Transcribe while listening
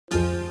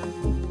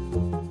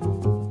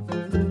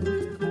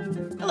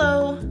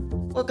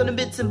Welcome to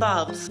Bits and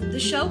Bobs, the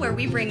show where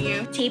we bring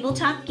you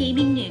tabletop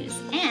gaming news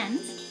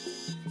and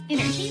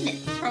entertainment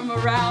from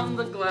around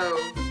the globe.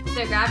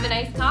 So grab a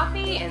nice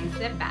coffee and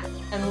sit back.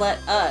 And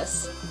let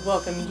us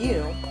welcome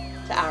you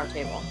to our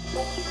table.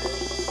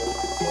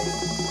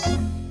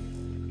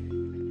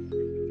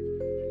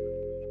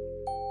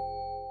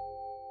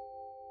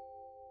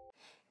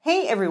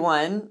 Hey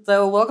everyone!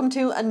 So welcome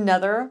to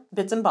another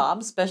Bits and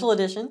Bobs special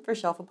edition for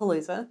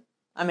Shelfapaluza.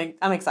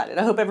 I'm excited.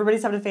 I hope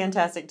everybody's having a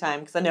fantastic time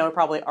because I know I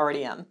probably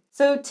already am.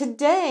 So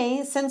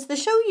today, since the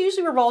show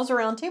usually revolves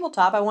around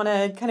tabletop, I want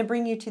to kind of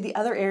bring you to the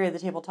other area of the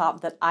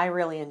tabletop that I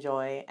really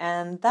enjoy,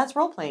 and that's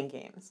role-playing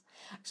games.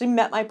 I actually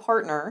met my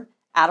partner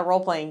at a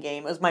role-playing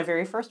game. It was my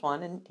very first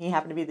one, and he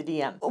happened to be the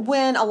DM.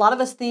 When a lot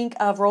of us think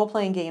of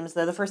role-playing games,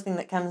 though, the first thing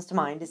that comes to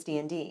mind is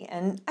D&D,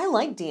 and I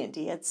like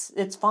D&D.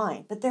 It's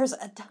fine, but there's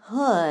a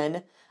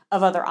ton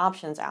of other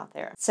options out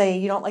there. Say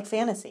you don't like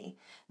fantasy.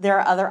 There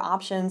are other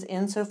options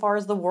insofar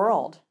as the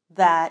world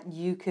that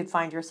you could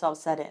find yourself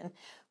set in.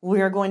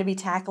 We're going to be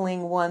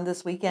tackling one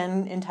this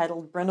weekend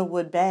entitled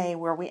Brindlewood Bay,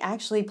 where we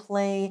actually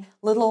play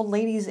little old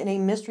ladies in a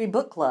mystery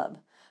book club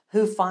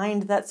who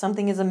find that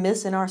something is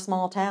amiss in our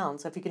small town.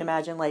 So if you can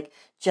imagine like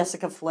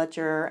Jessica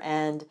Fletcher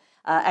and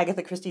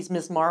Agatha Christie's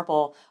Miss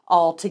Marple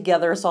all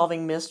together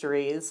solving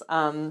mysteries.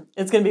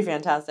 It's going to be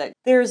fantastic.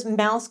 There's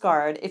Mouse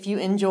Guard, if you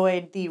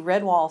enjoyed the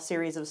Redwall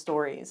series of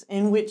stories,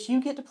 in which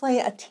you get to play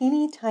a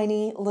teeny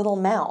tiny little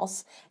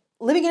mouse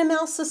living in a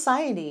mouse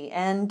society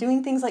and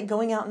doing things like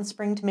going out in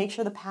spring to make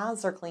sure the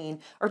paths are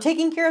clean, or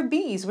taking care of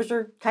bees, which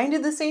are kind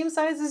of the same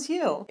size as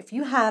you. If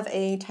you have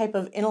a type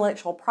of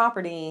intellectual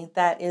property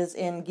that is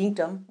in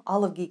geekdom,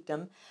 all of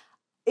geekdom,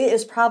 it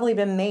has probably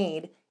been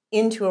made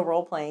into a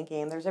role-playing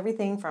game. There's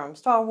everything from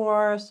Star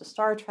Wars to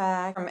Star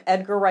Trek, from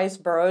Edgar Rice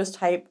Burroughs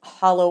type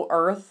Hollow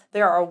Earth.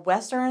 There are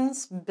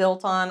westerns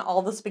built on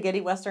all the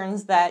spaghetti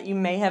westerns that you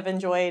may have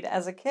enjoyed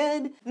as a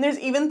kid. And there's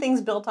even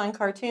things built on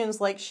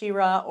cartoons like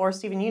She-Ra or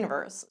Steven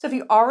Universe. So if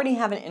you already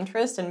have an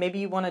interest and maybe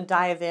you want to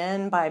dive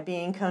in by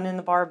being Conan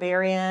the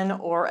Barbarian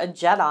or a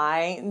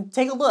Jedi,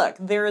 take a look.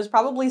 There is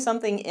probably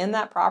something in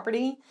that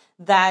property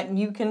that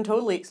you can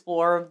totally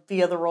explore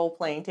via the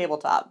role-playing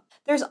tabletop.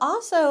 There's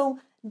also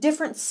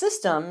different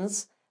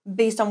systems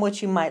based on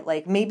what you might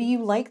like. Maybe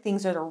you like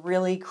things that are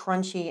really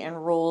crunchy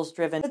and rules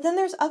driven, but then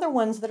there's other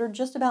ones that are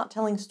just about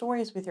telling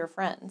stories with your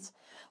friends.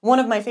 One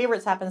of my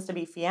favorites happens to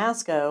be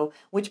Fiasco,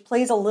 which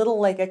plays a little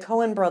like a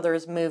Coen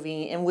Brothers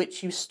movie in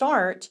which you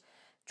start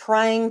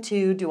trying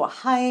to do a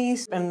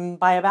heist, and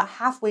by about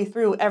halfway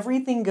through,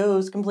 everything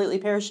goes completely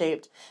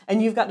pear-shaped,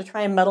 and you've got to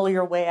try and muddle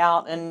your way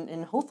out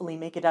and hopefully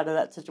make it out of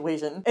that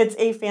situation. It's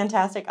a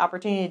fantastic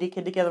opportunity to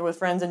get together with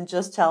friends and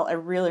just tell a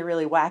really,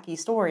 really wacky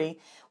story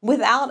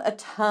without a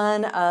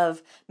ton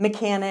of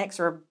mechanics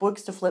or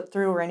books to flip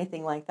through or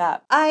anything like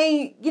that.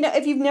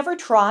 If you've never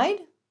tried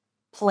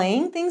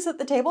playing things at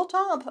the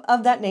tabletop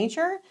of that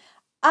nature,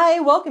 I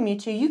welcome you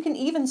to. You can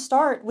even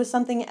start with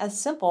something as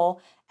simple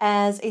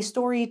as a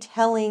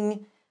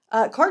storytelling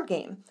card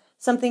game.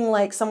 Something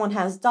like Someone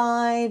Has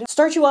Died.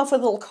 Start you off with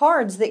little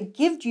cards that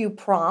give you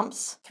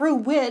prompts through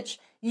which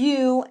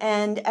you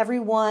and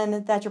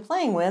everyone that you're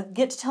playing with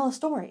get to tell a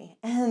story.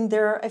 And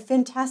they're a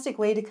fantastic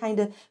way to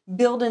kind of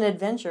build an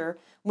adventure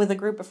with a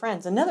group of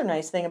friends. Another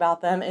nice thing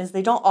about them is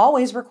they don't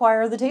always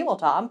require the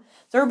tabletop.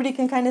 So everybody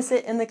can kind of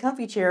sit in the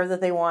comfy chair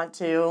that they want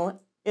to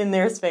in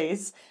their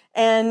space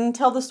and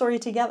tell the story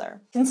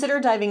together. Consider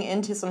diving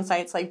into some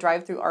sites like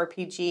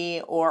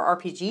DriveThruRPG or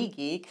RPG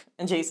Geek,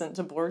 adjacent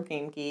to Board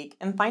Game Geek,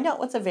 and find out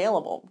what's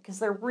available, because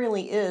there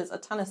really is a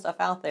ton of stuff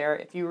out there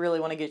if you really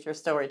want to get your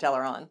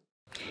storyteller on.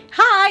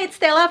 Hi, it's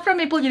Stella from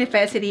Maple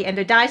University and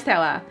the Dice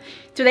Tower.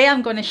 Today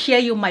I'm going to share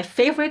you my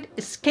favorite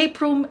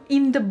escape room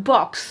in the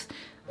box.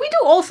 We do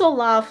also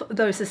love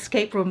those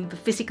escape room, the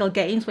physical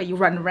games where you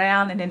run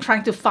around and then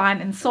trying to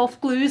find and solve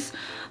clues,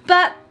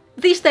 but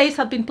these days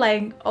I've been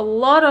playing a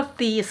lot of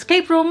the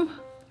escape room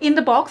in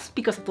the box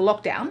because of the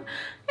lockdown,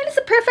 and it's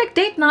a perfect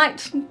date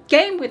night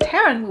game with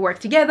Ahern. We work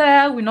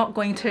together, we're not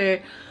going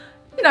to,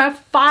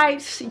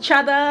 fight each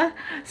other.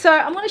 So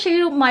I'm going to show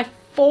you my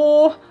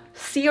 4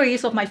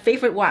 series of my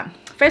favorite one.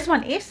 First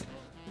one is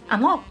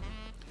Unlock.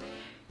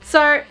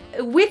 So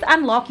with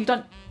Unlock, you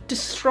don't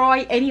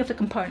destroy any of the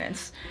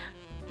components,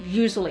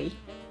 usually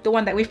the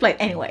one that we've played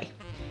anyway.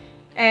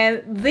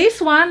 And this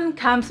one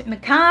comes in a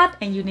card,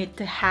 and you need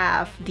to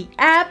have the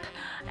app,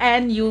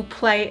 and you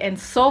play and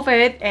solve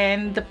it,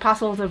 and the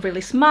puzzles are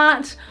really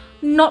smart,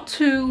 not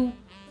too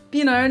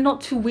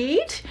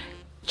weird,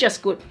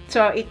 just good.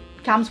 So it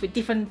comes with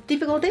different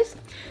difficulties.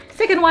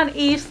 Second one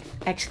is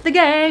Exit the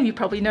Game. You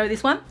probably know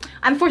this one.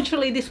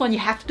 Unfortunately, this one you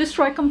have to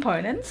destroy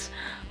components,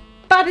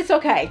 but it's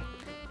okay.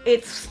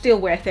 It's still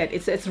worth it.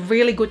 It's a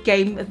really good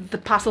game. The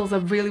puzzles are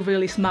really,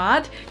 really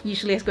smart.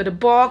 Usually it's got a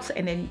box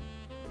and then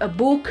a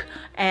book,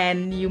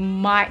 and you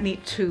might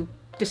need to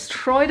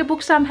destroy the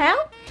book somehow.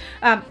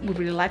 We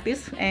really like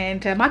this,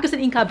 and Marcus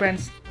and Inca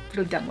brands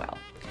really done well.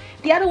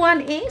 The other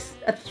one is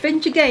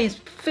Adventure Games,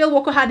 Phil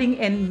Walker Harding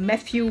and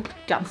Matthew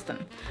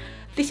Johnston.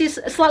 This is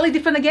slightly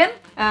different again.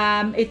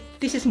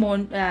 This is more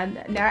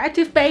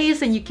narrative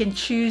based, and you can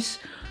choose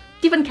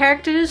different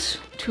characters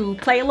to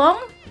play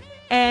along,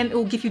 and it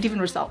will give you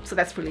different results. So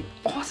that's really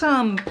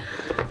awesome.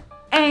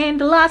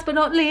 And last but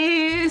not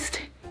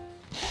least,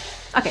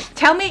 okay,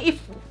 tell me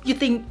if you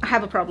think I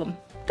have a problem.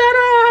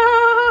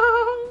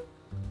 Ta-da!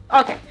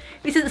 Okay,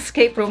 this is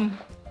Escape Room,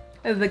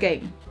 the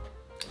game.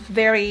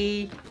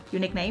 Very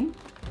unique name,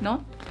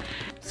 no?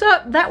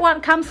 So that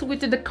one comes with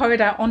the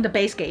decoder on the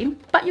base game,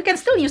 but you can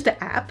still use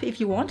the app if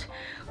you want,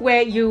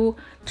 where you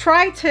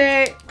try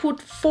to put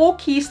 4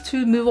 keys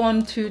to move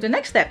on to the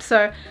next step.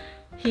 So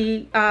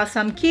here are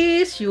some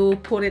keys, you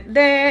put it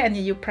there and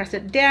then you press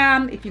it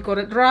down. If you got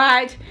it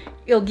right,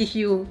 it'll give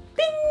you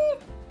ding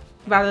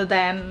rather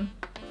than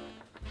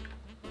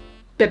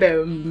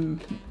ba-boom,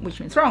 which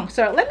means wrong.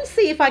 So let me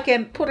see if I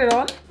can put it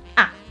on.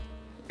 Ah,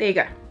 there you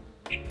go.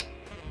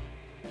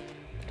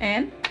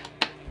 And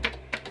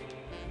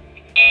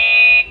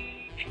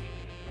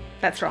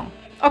that's wrong.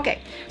 Okay,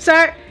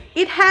 so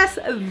it has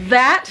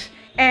that,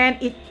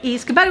 and it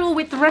is compatible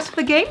with the rest of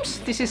the games.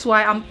 This is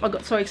why I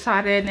got so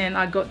excited and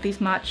I got this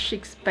much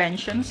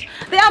expansions.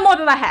 There are more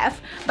that I have,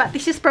 but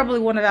this is probably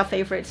one of our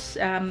favorites.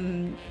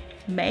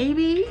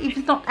 Maybe if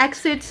it's not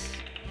exits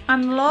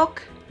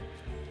unlock.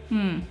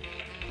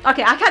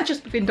 Okay, I can't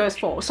choose between those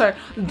 4. So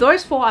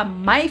those 4 are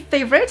my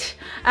favorite.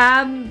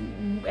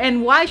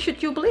 And why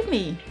should you believe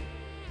me?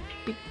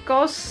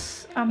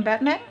 Because I'm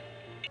Batman.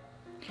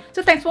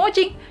 So thanks for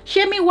watching.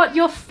 Share me what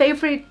your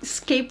favorite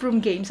escape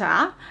room games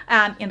are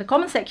in the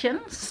comment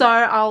section, so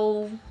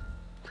I'll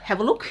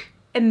have a look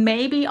and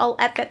maybe I'll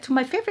add that to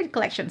my favorite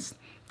collections.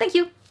 Thank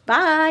you.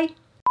 Bye.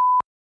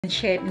 And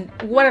share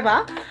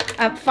whatever.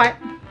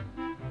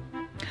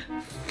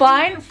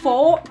 Find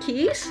 4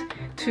 keys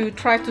to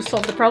try to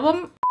solve the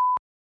problem.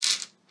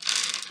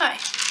 Hi,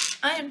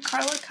 I am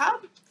Carla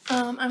Kopp.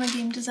 I'm a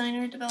game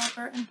designer,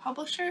 developer, and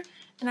publisher,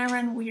 and I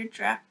run Weird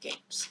Draft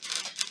Games.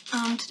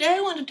 Today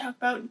I want to talk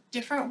about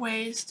different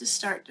ways to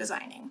start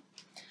designing.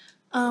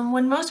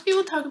 When most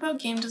people talk about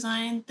game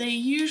design, they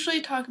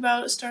usually talk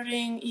about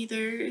starting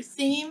either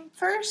theme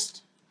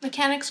first,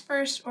 mechanics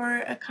first, or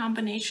a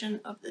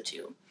combination of the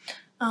two.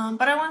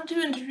 But I wanted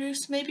to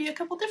introduce maybe a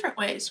couple different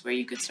ways where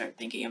you could start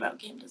thinking about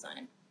game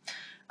design.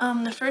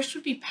 The first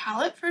would be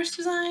palette first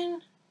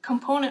design,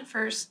 component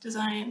first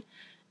design,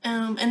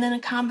 and then a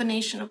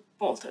combination of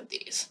both of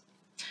these.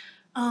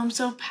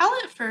 So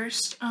palette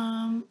first,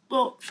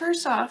 well,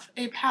 first off,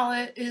 a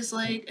palette is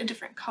like a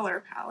different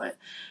color palette.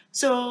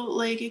 So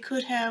like it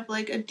could have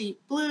like a deep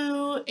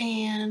blue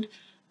and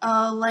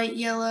a light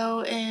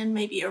yellow and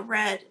maybe a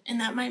red, and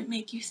that might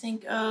make you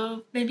think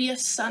of maybe a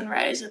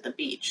sunrise at the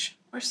beach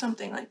or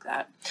something like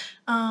that.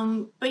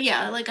 But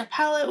yeah, like a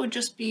palette would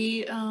just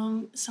be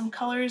some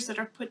colors that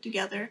are put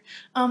together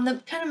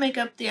that kind of make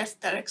up the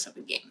aesthetics of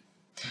a game.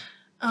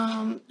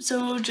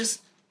 So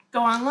just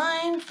go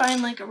online,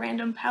 find like a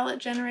random palette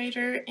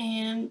generator,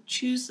 and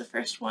choose the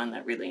first one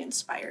that really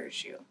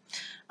inspires you.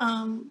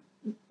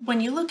 When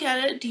you look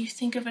at it, do you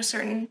think of a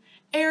certain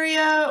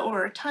area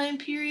or a time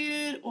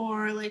period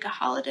or like a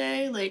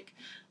holiday? Like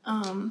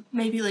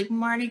maybe like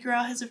Mardi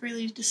Gras has a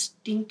really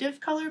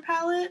distinctive color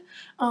palette,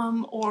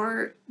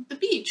 or the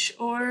beach,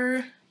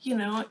 or you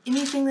know,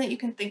 anything that you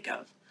can think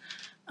of.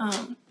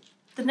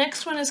 The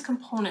next one is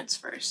components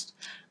first.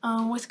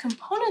 With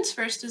components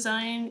first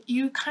design,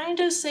 you kind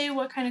of say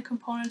what kind of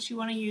components you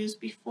want to use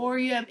before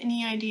you have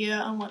any idea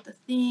on what the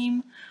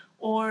theme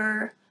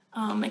or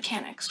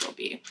mechanics will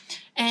be.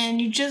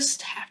 And you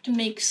just have to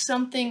make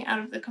something out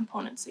of the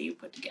components that you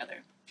put together.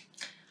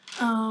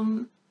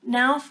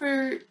 Now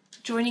for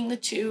joining the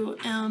two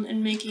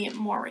and making it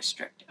more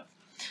restrictive.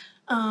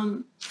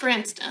 For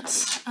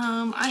instance,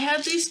 I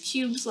have these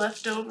cubes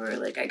left over.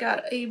 Like I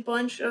got a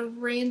bunch of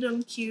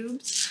random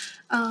cubes,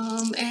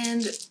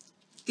 and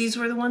these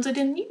were the ones I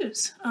didn't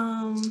use.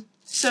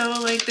 So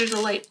like there's a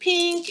light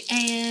pink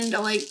and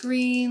a light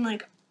green,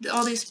 like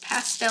all these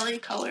pastel-y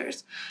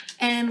colors.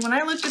 And when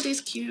I looked at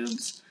these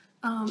cubes,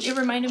 it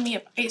reminded me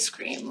of ice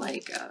cream,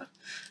 like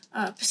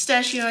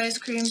pistachio ice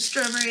cream,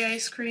 strawberry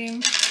ice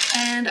cream.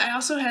 And I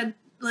also had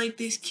like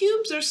these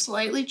cubes are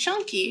slightly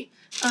chunky.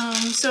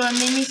 So it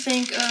made me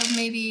think of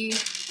maybe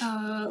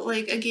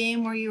like a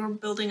game where you were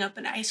building up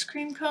an ice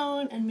cream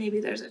cone and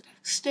maybe there's a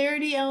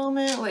dexterity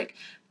element, like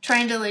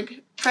trying to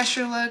like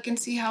pressure look and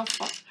see how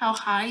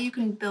high you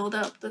can build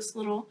up this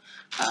little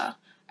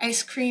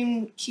ice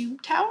cream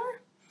cube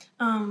tower.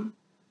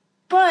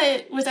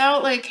 But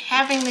without like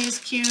having these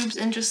cubes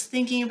and just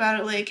thinking about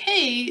it like,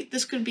 hey,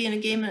 this could be in a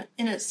game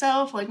in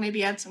itself, like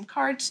maybe add some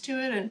cards to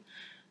it and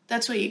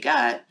that's what you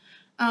got.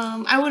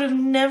 I would have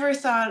never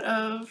thought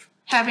of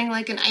having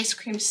like an ice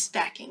cream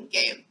stacking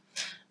game,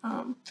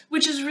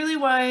 which is really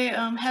why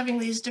having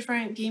these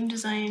different game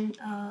design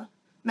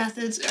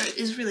methods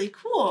is really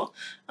cool,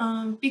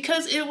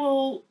 because it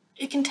will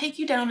it can take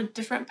you down a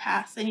different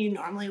path than you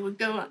normally would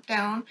go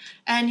down,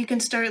 and you can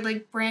start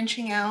like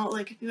branching out.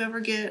 Like if you ever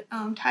get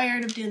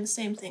tired of doing the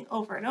same thing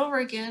over and over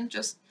again,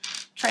 just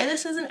try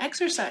this as an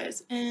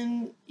exercise,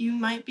 and you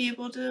might be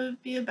able to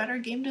be a better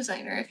game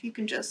designer if you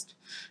can just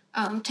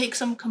take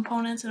some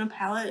components in a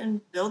palette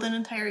and build an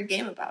entire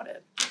game about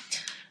it.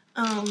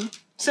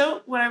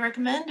 So what I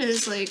recommend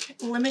is like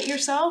limit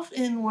yourself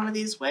in one of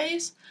these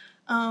ways.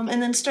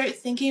 And then start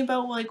thinking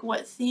about like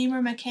what theme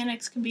or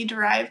mechanics can be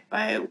derived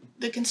by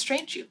the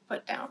constraints you've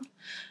put down.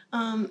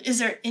 Is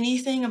there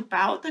anything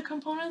about the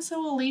components that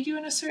will lead you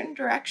in a certain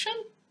direction?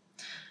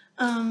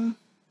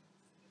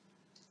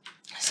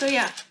 So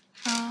yeah,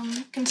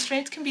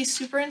 constraints can be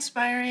super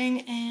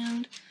inspiring,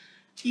 and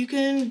you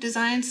can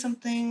design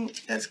something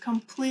that's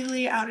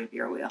completely out of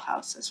your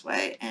wheelhouse this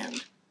way,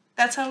 and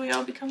that's how we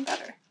all become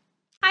better.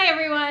 Hi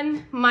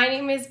everyone, my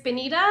name is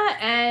Beneeta,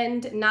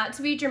 and not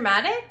to be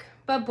dramatic,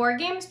 but board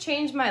games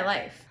changed my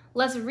life.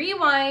 Let's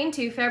rewind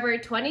to February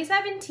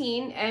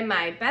 2017, and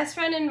my best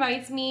friend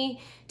invites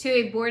me to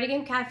a board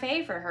game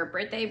cafe for her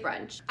birthday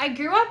brunch. I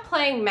grew up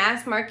playing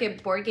mass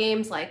market board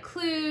games like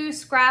Clue,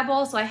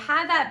 Scrabble, so I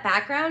had that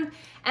background,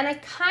 and I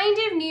kind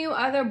of knew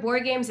other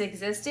board games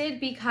existed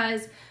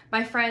because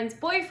my friend's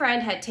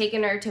boyfriend had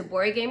taken her to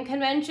board game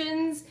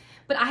conventions,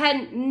 but I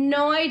had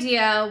no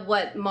idea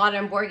what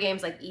modern board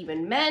games like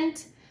even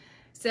meant.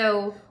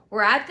 So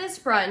we're at this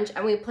brunch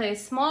and we play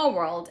Small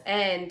World,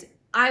 and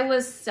I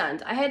was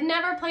stunned. I had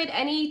never played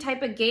any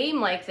type of game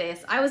like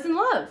this. I was in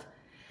love.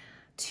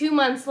 2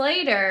 months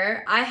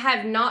later, I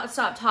have not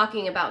stopped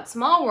talking about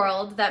Small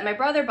World that my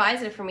brother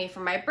buys it for me for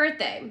my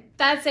birthday.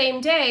 That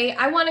same day,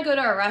 I want to go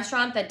to a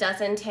restaurant that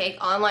doesn't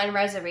take online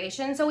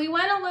reservations, so we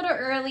went a little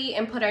early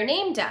and put our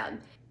name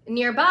down.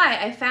 Nearby,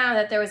 I found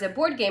that there was a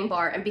board game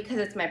bar, and because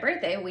it's my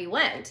birthday, we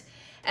went.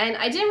 And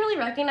I didn't really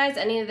recognize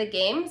any of the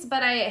games,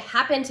 but I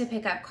happened to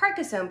pick up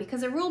Carcassonne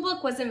because the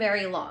rulebook wasn't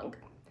very long.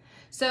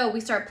 So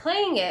we start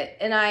playing it,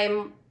 and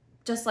I'm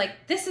just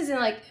like, this isn't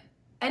like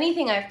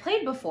anything I've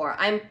played before.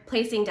 I'm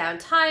placing down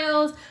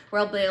tiles,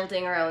 we're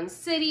building our own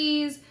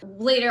cities.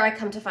 Later I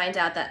come to find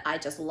out that I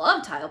just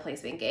love tile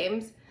placement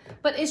games,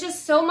 but it's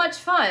just so much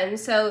fun.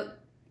 So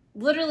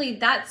literally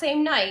that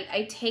same night,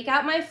 I take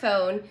out my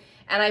phone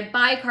and I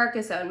buy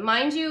Carcassonne.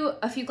 Mind you,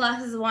 a few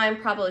glasses of wine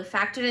probably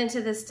factored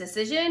into this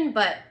decision,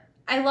 but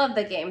I love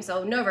the game,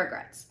 so no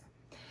regrets.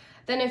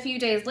 Then a few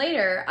days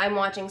later, I'm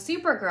watching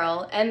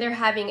Supergirl, and they're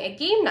having a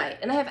game night,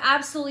 and I have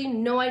absolutely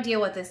no idea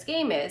what this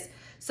game is,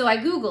 so I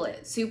Google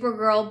it,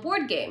 Supergirl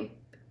board game.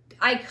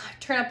 I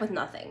turn up with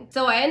nothing.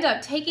 So I end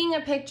up taking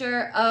a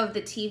picture of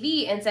the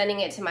TV and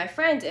sending it to my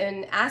friend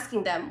and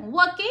asking them,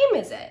 what game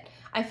is it?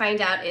 I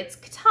find out it's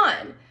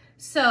Catan.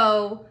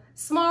 So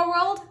Small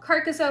World,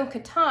 Carcassonne,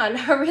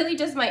 Catan are really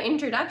just my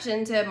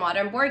introduction to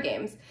modern board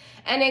games.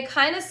 And it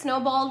kind of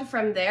snowballed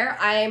from there.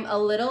 I'm a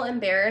little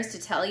embarrassed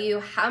to tell you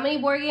how many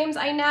board games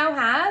I now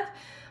have,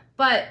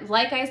 but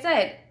like I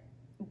said,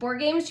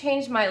 board games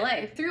changed my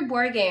life. Through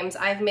board games,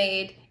 I've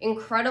made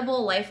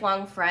incredible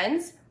lifelong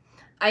friends.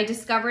 I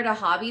discovered a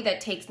hobby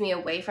that takes me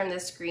away from the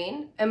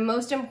screen, and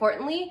most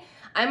importantly,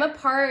 I'm a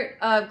part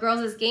of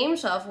Girls' Game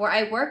Shelf where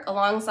I work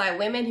alongside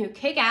women who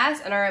kick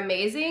ass and are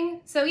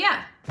amazing. So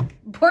yeah,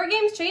 board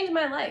games changed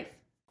my life.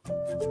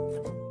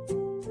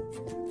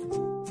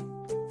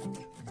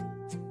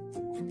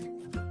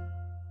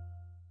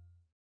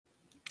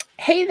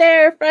 Hey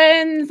there,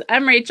 friends.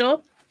 I'm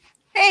Rachel.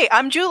 Hey,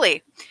 I'm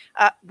Julie.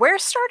 We're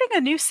starting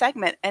a new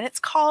segment, and it's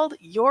called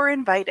You're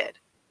Invited.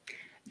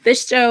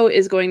 This show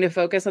is going to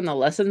focus on the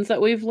lessons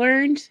that we've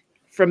learned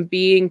from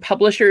being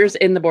publishers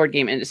in the board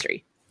game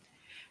industry.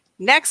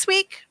 Next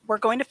week, we're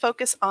going to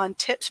focus on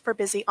tips for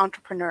busy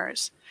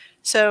entrepreneurs.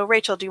 So,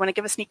 Rachel, do you want to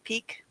give a sneak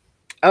peek?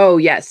 Oh,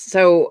 yes.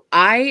 So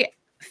I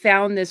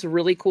found this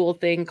really cool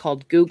thing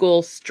called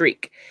Google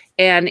Streak,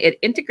 and it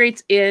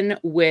integrates in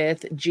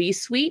with G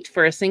Suite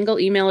for a single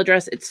email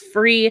address. It's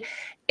free,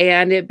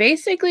 and it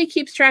basically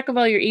keeps track of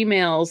all your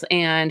emails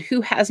and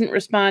who hasn't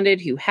responded,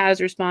 who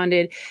has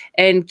responded,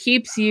 and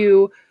keeps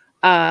you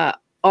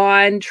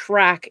on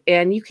track.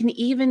 And you can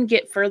even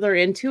get further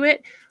into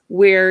it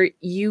where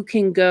you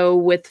can go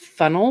with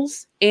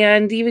funnels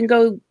and even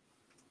go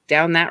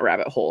down that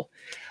rabbit hole.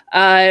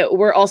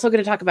 We're also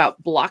going to talk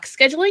about block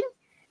scheduling.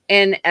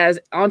 And as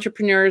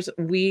entrepreneurs,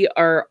 we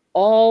are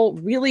all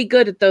really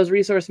good at those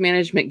resource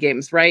management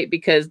games, right?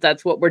 Because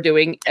that's what we're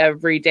doing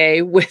every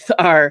day with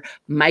our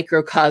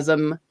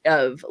microcosm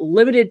of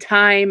limited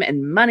time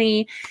and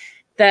money.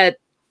 That's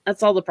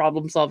all the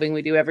problem solving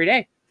we do every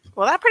day.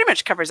 Well, that pretty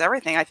much covers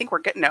everything. I think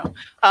we're good. No.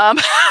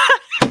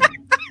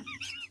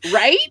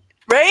 Right?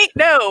 Right?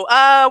 No.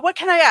 What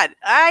can I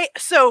add?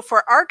 So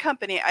for our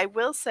company, I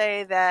will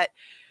say that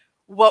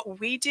what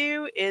we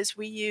do is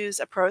we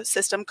use a pro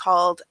system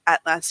called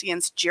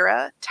Atlassian's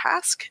Jira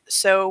task.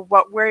 So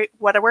what we're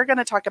going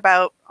to talk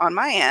about on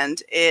my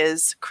end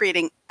is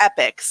creating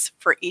epics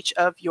for each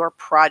of your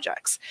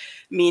projects,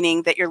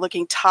 meaning that you're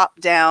looking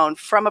top down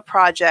from a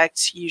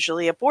project,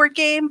 usually a board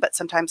game, but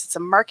sometimes it's a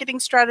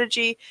marketing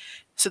strategy.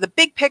 So the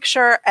big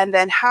picture, and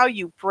then how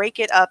you break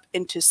it up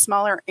into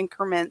smaller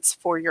increments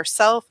for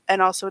yourself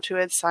and also to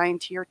assign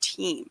to your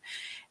team.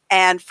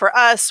 And for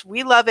us,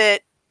 we love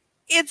it.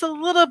 It's a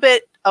little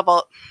bit of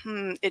a,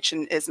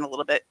 isn't a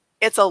little bit,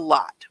 it's a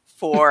lot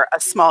for a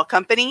small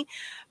company.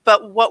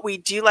 But what we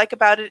do like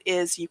about it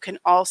is you can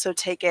also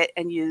take it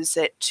and use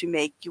it to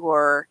make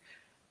your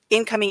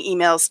incoming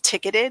emails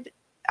ticketed,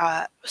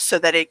 so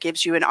that it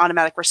gives you an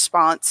automatic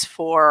response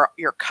for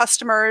your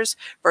customers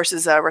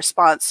versus a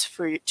response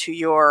to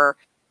your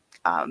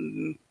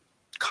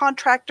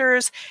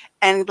contractors,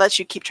 and lets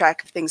you keep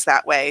track of things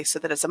that way, so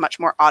that it's a much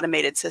more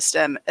automated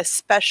system,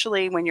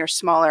 especially when you're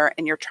smaller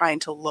and you're trying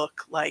to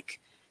look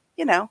like,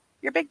 you know,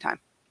 you're big time.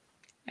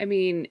 I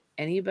mean,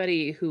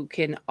 anybody who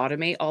can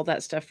automate all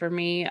that stuff for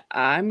me,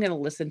 I'm going to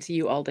listen to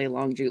you all day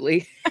long,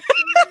 Julie.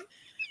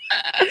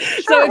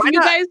 So if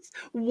you guys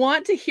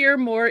want to hear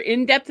more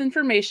in-depth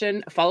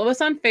information, follow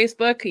us on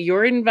Facebook.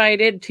 You're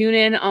invited. Tune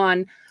in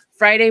on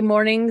Friday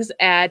mornings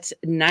at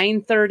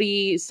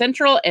 9:30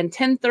 Central and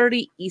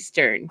 10:30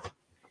 Eastern.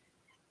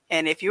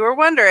 And if you were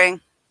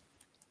wondering,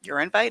 you're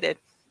invited.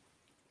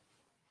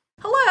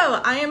 Hello,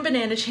 I am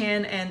Banana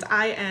Chan, and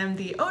I am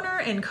the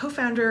owner and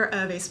co-founder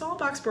of a small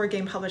box board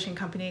game publishing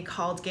company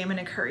called Game in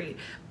a Curry.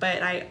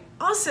 But I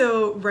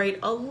also write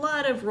a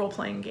lot of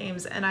role-playing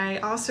games, and I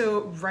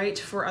also write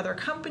for other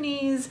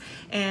companies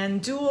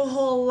and do a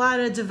whole lot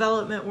of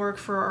development work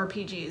for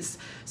RPGs.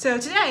 So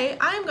today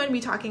I'm going to be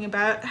talking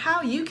about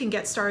how you can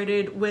get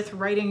started with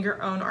writing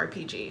your own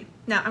RPG.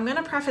 Now, I'm going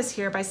to preface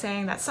here by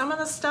saying that some of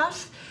the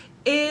stuff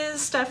is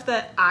stuff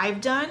that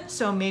I've done,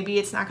 so maybe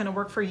it's not going to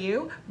work for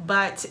you,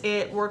 but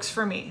it works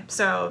for me.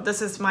 So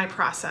this is my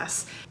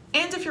process.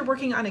 And if you're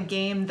working on a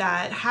game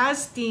that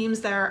has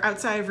themes that are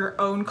outside of your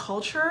own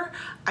culture,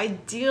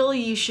 ideally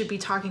you should be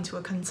talking to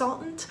a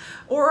consultant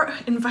or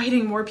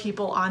inviting more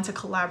people on to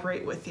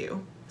collaborate with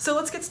you. So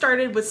let's get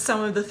started with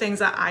some of the things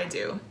that I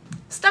do.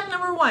 Step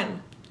number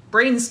 1,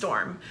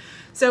 brainstorm.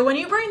 So when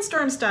you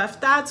brainstorm stuff,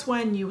 that's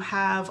when you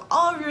have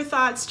all of your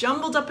thoughts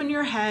jumbled up in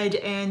your head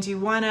and you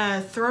want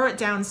to throw it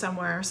down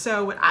somewhere.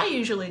 So what I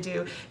usually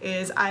do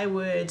is I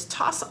would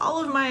toss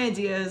all of my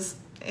ideas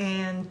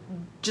and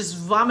just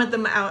vomit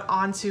them out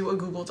onto a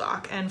Google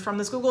Doc. And from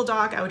this Google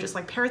Doc, I would just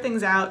like pare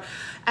things out,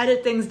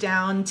 edit things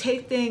down,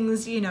 take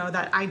things, you know,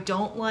 that I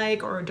don't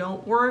like or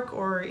don't work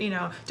or, you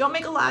know, don't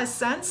make a lot of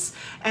sense,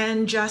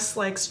 and just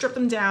like strip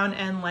them down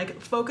and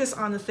like focus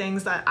on the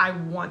things that I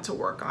want to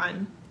work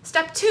on.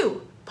 Step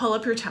 2, pull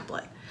up your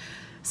template.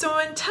 So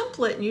a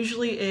template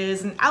usually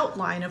is an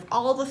outline of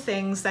all the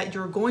things that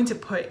you're going to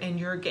put in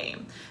your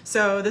game.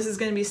 So this is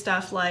going to be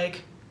stuff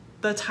like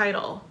the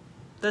title,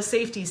 the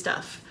safety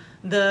stuff,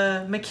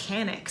 the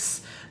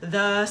mechanics,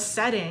 the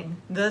setting,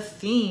 the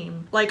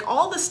theme. Like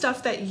all the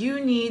stuff that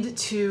you need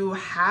to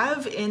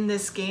have in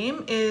this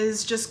game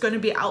is just going to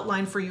be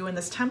outlined for you in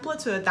this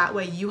template, so that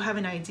way you have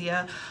an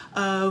idea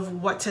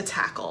of what to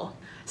tackle.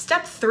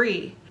 Step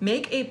 3,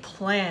 make a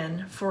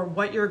plan for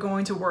what you're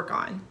going to work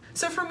on.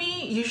 So for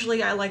me,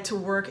 usually I like to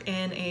work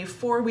in a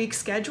 4-week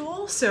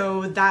schedule,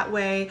 so that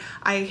way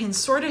I can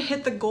sort of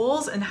hit the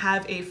goals and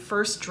have a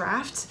first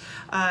draft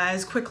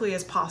as quickly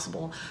as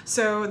possible.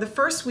 So the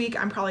first week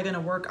I'm probably going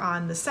to work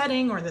on the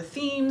setting or the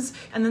themes,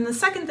 and then the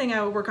second thing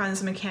I would work on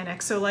is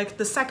mechanics. So like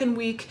the second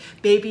week,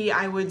 maybe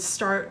I would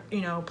start,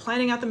 you know,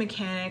 planning out the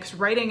mechanics,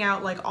 writing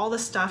out like all the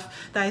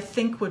stuff that I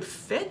think would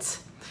fit.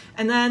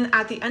 And then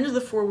at the end of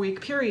the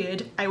 4-week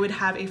period, I would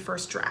have a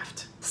first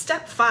draft.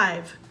 Step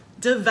 5,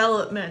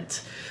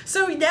 development.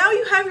 So now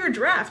you have your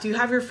draft, you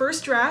have your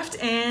first draft,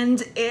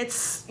 and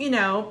it's, you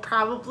know,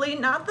 probably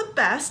not the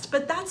best,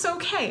 but that's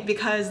okay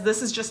because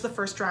this is just the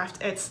first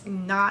draft. It's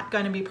not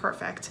going to be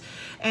perfect.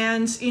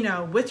 And, you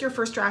know, with your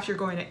first draft, you're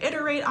going to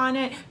iterate on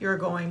it, you're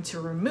going to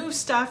remove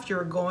stuff,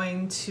 you're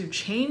going to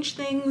change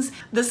things.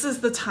 This is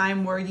the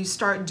time where you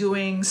start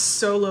doing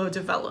solo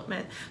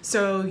development.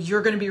 So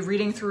you're going to be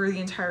reading through the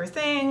entire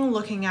thing,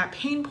 looking at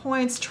pain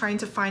points, trying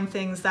to find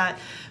things that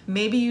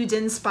maybe you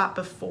didn't spot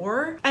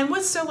before. And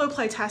with solo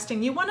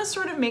playtesting, you want to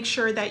sort of make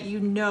sure that you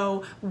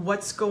know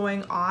what's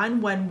going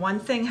on when one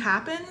thing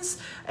happens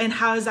and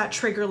how does that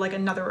trigger like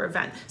another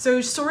event.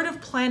 So sort of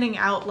planning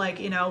out like,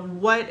 you know,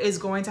 what is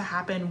going to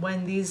happen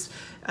when these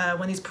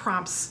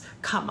prompts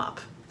come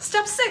up.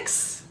 Step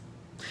 6.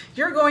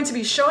 You're going to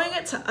be showing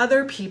it to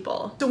other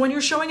people. So when you're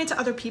showing it to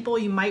other people,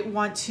 you might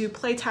want to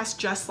playtest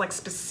just like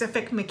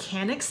specific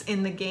mechanics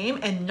in the game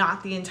and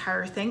not the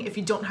entire thing if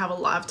you don't have a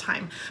lot of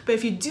time. But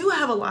if you do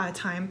have a lot of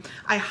time,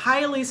 I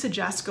highly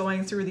suggest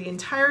going through the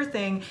entire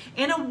thing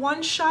in a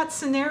one-shot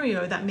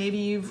scenario that maybe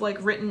you've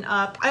like written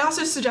up. I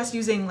also suggest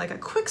using like a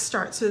quick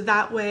start, so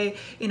that way,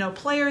 you know,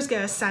 players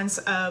get a sense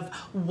of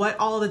what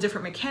all the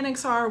different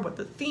mechanics are, what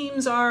the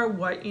themes are,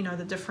 what, you know,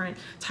 the different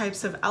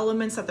types of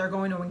elements that they're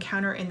going to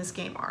encounter in this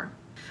game are.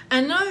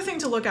 Another thing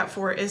to look out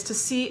for is to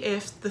see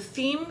if the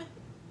theme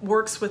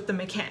works with the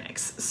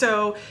mechanics.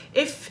 So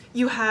if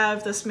you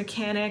have this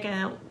mechanic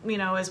and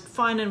it, is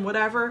fun and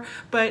whatever,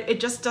 but it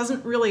just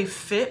doesn't really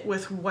fit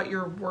with what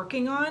you're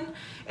working on,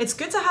 it's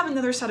good to have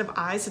another set of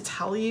eyes to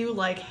tell you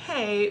like,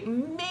 hey,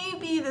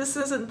 maybe this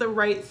isn't the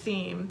right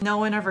theme. No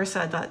one ever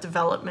said that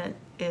development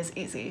is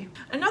easy.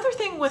 Another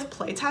thing with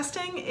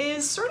playtesting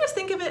is sort of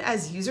think of it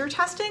as user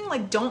testing.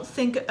 Like, don't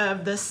think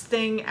of this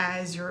thing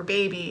as your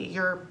baby,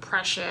 your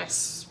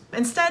precious.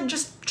 Instead,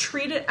 just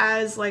treat it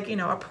as like,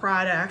 a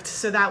product,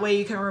 so that way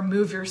you can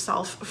remove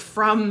yourself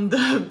from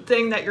the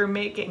thing that you're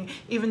making,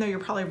 even though you're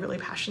probably really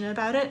passionate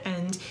about it.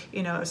 And,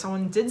 if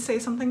someone did say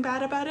something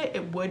bad about it,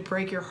 it would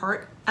break your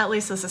heart. At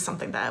least this is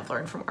something that I've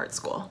learned from art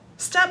school.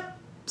 Step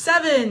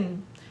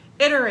 7,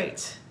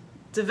 iterate,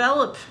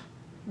 develop,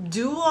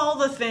 do all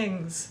the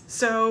things.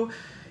 So,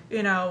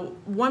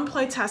 one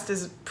play test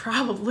is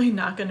probably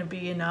not going to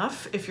be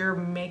enough if you're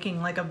making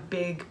like a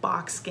big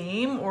box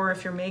game, or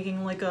if you're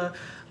making like a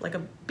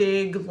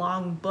big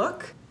long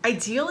book.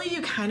 Ideally,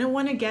 you kind of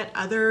want to get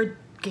other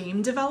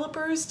game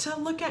developers to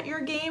look at your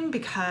game,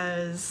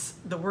 because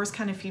the worst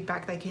kind of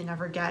feedback they can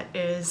ever get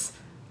is,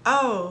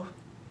 oh,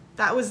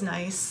 that was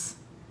nice,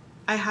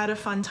 I had a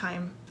fun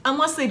time.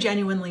 Unless they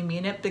genuinely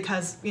mean it,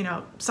 because,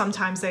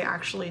 sometimes they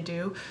actually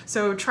do.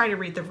 So try to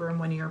read the room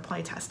when you're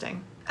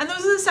playtesting. And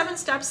those are the 7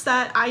 steps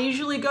that I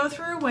usually go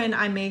through when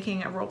I'm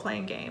making a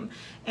role-playing game.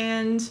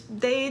 And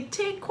they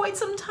take quite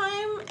some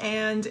time,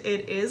 and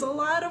it is a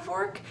lot of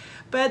work.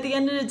 But at the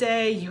end of the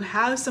day, you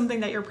have something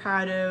that you're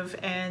proud of,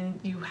 and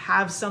you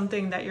have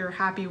something that you're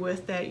happy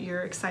with, that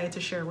you're excited to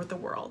share with the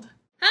world.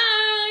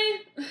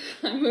 Hi!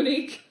 I'm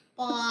Monique.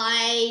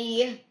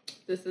 Bye.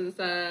 This is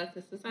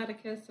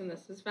Ettiqu, and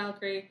this is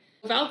Valkyrie.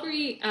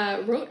 Valkyrie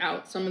wrote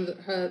out some of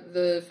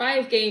the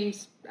 5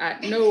 games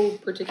at no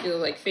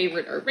particular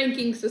favorite or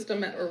ranking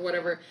system or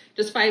whatever.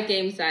 Just 5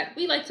 games that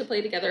we like to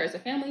play together as a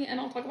family, and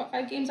I'll talk about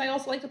 5 games I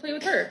also like to play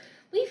with her.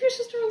 Leave your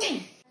sister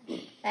alone.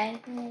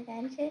 5-minute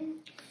dungeon.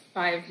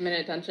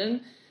 5-minute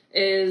dungeon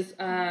is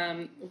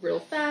real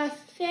fast.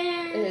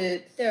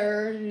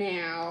 Faster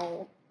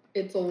now.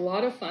 It's a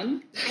lot of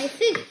fun. I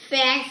said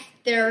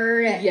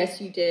faster. Yes,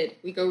 you did.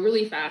 We go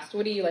really fast.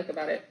 What do you like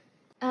about it?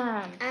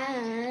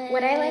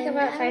 What I like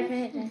about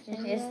 5-minute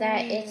dungeon is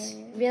that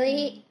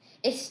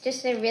it's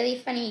just a really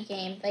funny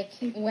game. Like,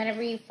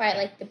 whenever you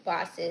fight the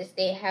bosses,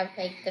 they have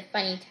the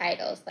funny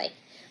titles, like,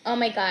 oh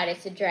my god,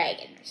 it's a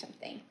dragon or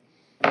something.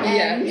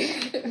 Yeah.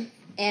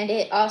 And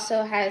it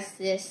also has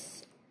this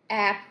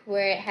app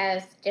where it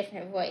has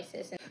different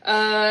voices.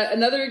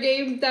 Another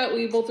game that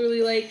we both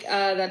really like,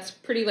 that's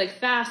pretty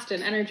fast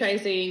and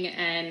energizing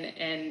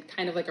and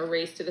kind of like a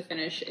race to the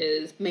finish,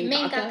 is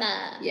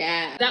Mangaka.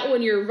 Yeah. That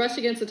one, you're rushed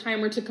against a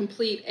timer to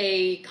complete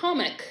a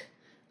comic.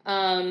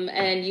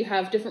 And you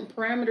have different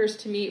parameters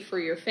to meet for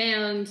your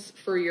fans,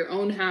 for your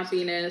own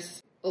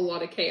happiness. A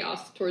lot of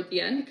chaos toward the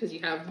end, because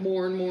you have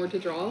more and more to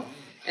draw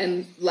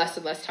and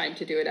less time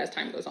to do it as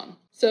time goes on.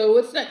 So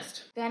what's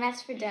next?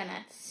 Donuts for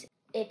Donuts.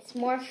 It's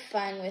more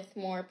fun with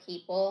more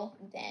people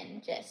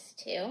than just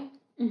 2.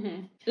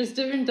 Mm-hmm. There's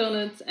different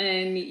donuts,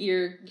 and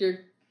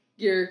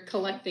you're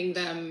collecting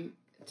them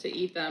to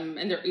eat them,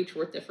 and they're each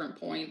worth different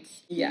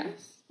points.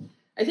 Yes.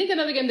 I think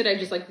another game that I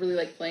just really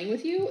like playing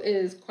with you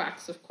is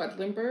Quacks of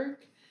Quedlinburg.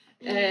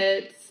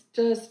 It's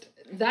just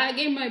that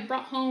game I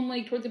brought home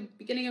toward the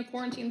beginning of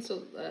quarantine,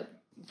 so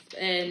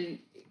and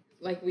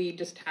we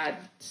just had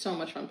so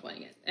much fun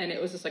playing it, and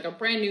it was just a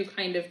brand new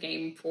kind of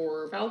game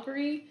for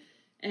Valkyrie.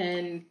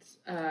 And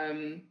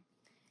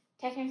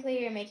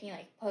technically you're making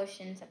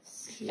potions of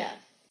stuff. Yeah.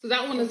 So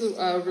that one is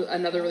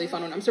another really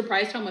fun one. I'm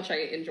surprised how much I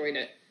enjoyed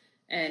it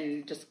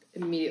and just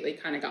immediately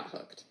kind of got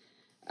hooked.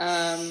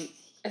 I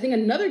think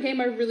another game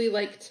I really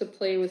like to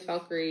play with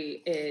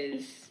Valkyrie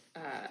is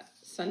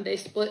Sunday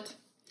Split.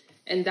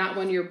 And that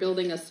one, you're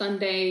building a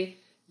sundae.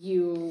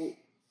 You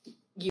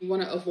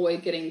want to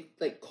avoid getting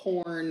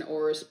corn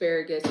or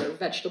asparagus or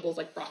vegetables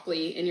like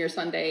broccoli in your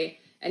sundae.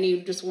 And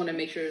you just want to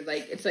make sure,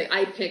 it's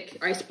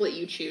I split,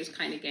 you choose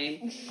kind of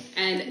game.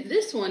 And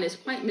this one is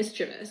quite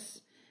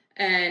mischievous.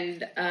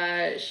 And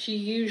she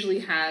usually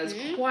has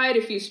quite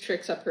a few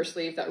tricks up her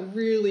sleeve that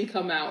really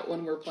come out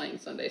when we're playing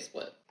Sunday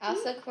Split.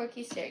 Also,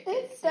 Quirky Circus.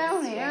 It's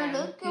down here.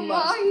 Look at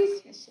mine.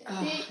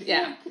 Oh,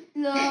 yeah.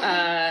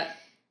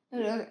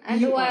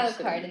 I'm the wild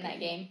card in that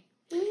game.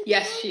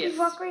 Yes, she is.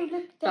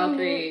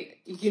 Valkyrie,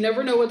 you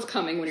never know what's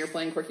coming when you're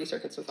playing Quirky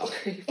Circuits with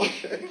Valkyrie, for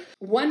sure.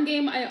 One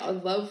game I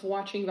love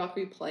watching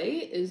Valkyrie play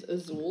is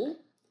Azul.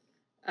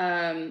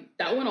 That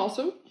one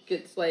also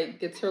gets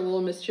her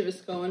little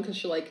mischievous going, because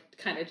she'll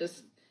kind of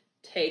just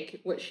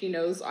take what she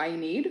knows I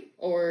need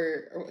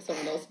or what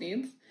someone else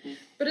needs.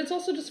 But it's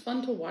also just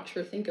fun to watch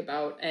her think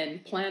about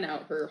and plan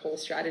out her whole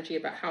strategy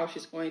about how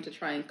she's going to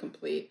try and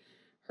complete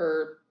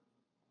her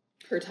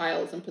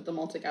tiles and put them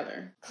all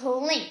together.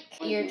 Clink!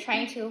 You're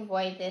trying to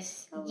avoid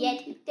this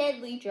yet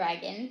deadly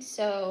dragon,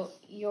 so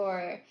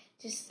you're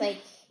just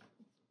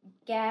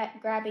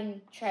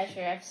grabbing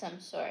treasure of some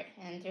sort,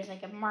 and there's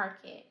a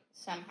market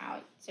somehow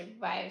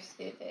survives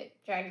through the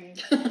dragon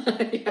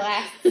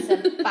blasts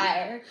of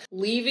fire.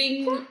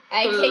 Leaving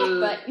I kicked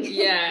butt.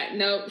 Yeah,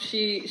 no,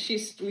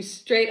 we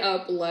straight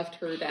up left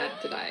her dad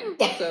to die.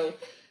 So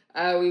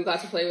we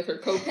got to play with her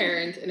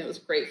co-parent, and it was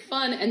great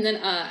fun. And then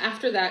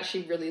after that,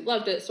 she really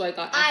loved it, so I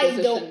got acquisitions.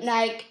 I don't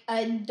like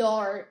a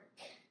dark.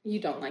 You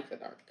don't like the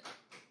dark.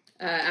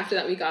 After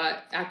that, we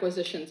got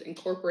Acquisitions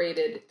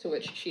Incorporated, to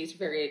which she's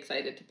very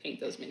excited to paint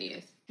those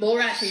minis. Mole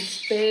Rats in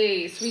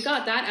Space. We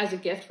got that as a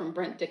gift from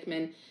Brent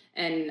Dickman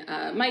and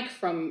Mike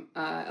from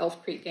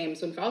Elf Creek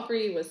Games. When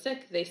Valkyrie was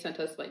sick, they sent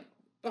us like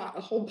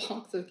a whole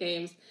box of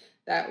games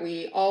that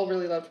we all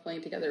really loved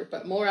playing together.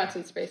 But Mole Rats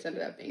in Space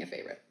ended up being a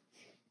favorite.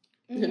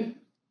 Mm-hmm.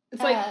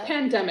 It's like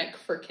Pandemic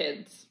for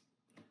kids.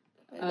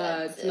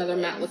 It's another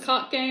Matt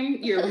Lecoq game.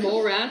 You're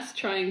mole rats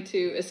trying to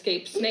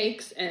escape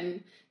snakes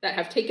and that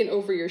have taken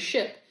over your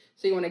ship.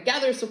 So you want to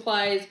gather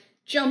supplies,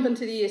 jump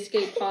into the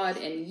escape pod,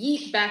 and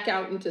yeet back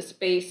out into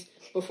space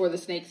before the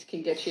snakes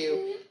can get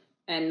you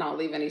and not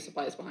leave any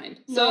supplies behind.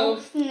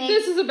 So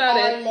this is about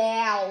it.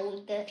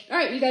 All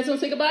right, you guys want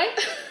to say goodbye?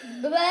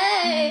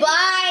 Bye.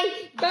 Bye.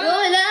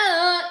 Good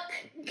luck.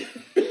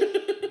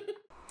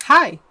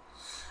 Hi,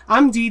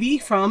 I'm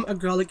Deedee from A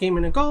Girl, a Game,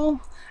 and a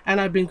Goal,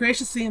 and I've been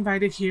graciously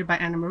invited here by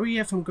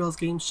AnnaMaria from Girls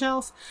Game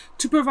Shelf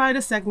to provide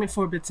a segment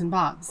for Bits and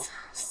Bobs.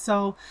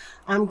 So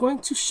I'm going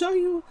to show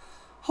you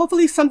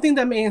hopefully something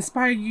that may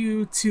inspire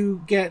you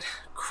to get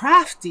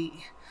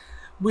crafty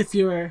with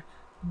your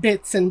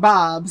bits and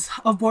bobs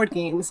of board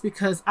games,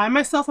 because I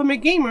myself am a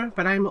gamer,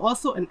 but I'm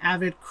also an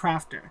avid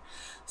crafter.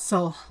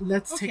 So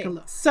let's take a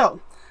look. So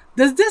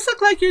does this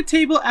look like your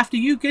table after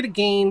you get a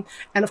game?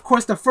 And of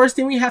course, the first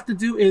thing we have to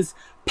do is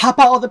pop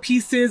out all the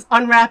pieces,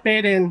 unwrap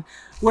it, and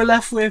we're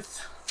left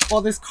with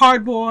all this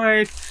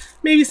cardboard,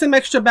 maybe some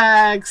extra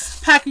bags,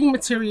 packing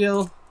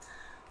material,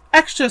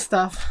 extra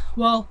stuff.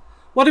 Well,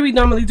 what do we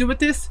normally do with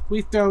this?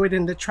 We throw it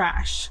in the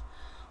trash.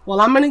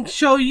 Well, I'm going to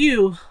show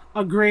you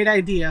a great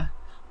idea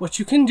what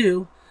you can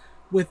do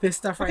with this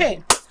stuff right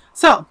here.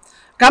 So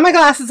got my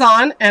glasses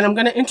on, and I'm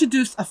going to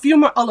introduce a few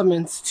more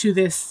elements to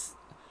this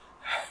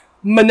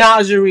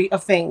menagerie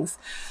of things,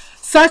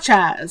 such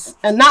as,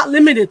 and not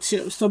limited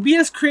to, so be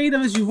as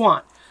creative as you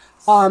want,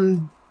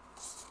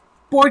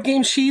 board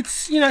game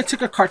sheets. You know, I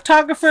took a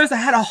cartographer's. I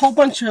had a whole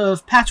bunch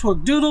of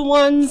patchwork doodle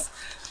ones.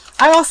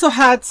 I also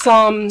had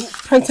some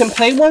print and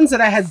play ones that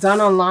I had done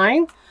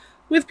online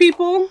with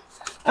people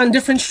on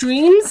different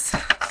streams,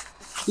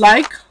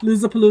 like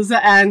Luzapalooza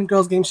and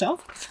Girls Game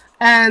Shelf.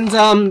 And these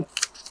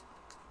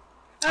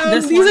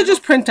are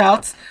just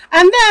printouts.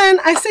 And then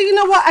I say, you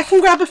know what, I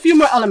can grab a few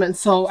more elements.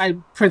 So I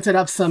printed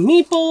up some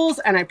meeples,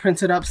 and I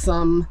printed up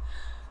some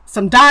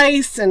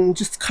dice, and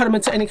just cut them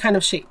into any kind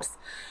of shapes.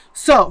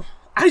 So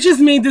I just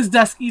made this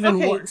desk even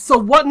worse. So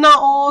what not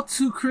all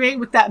to create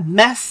with that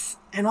mess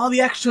and all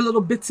the extra little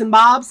bits and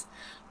bobs?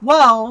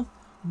 Well,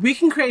 we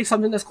can create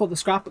something that's called the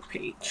scrapbook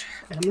page.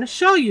 And I'm going to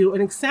show you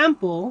an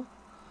example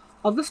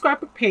of the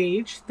scrapbook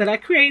page that I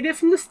created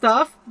from the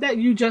stuff that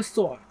you just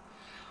saw.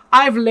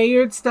 I've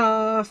layered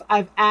stuff.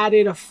 I've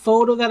added a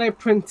photo that I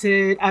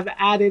printed. I've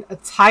added a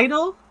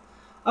title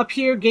up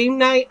here, game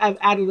night. I've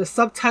added a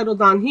subtitle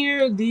down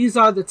here. These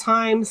are the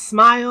times,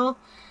 smile.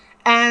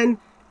 And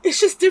it's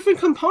just different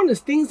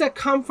components, things that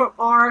come from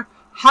our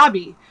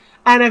hobby.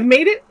 And I've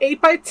made it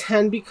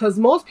 8x10 because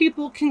most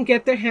people can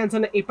get their hands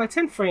on an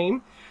 8x10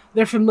 frame.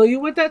 They're familiar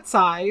with that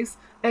size.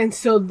 And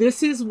so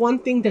this is one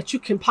thing that you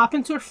can pop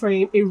into a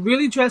frame. It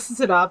really dresses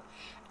it up,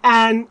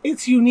 and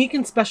it's unique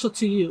and special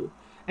to you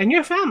and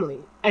your family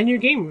and your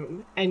game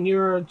room. And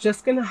you're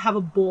just going to have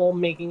a ball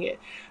making it.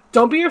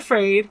 Don't be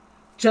afraid.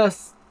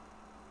 Just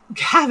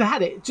have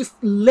at it. Just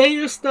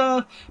layer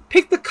stuff,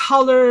 pick the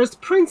colors,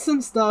 print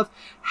some stuff,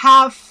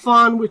 have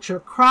fun with your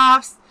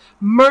crafts,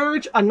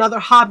 merge another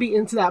hobby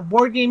into that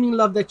board gaming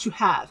love that you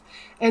have.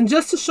 And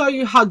just to show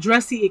you how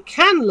dressy it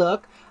can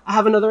look, I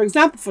have another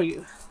example for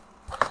you.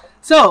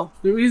 So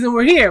the reason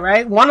we're here,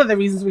 right? One of the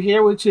reasons we're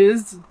here, which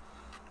is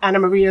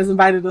AnnaMaria has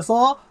invited us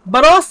all,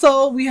 but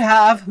also we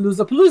have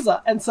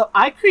Luzapalooza. And so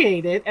I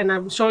created, and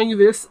I'm showing you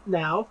this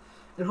now,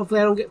 and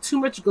hopefully I don't get too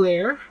much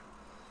glare.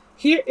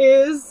 Here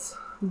is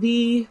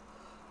the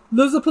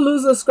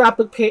Luzapalooza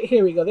scrapbook page.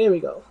 Here we go. There we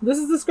go. This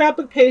is the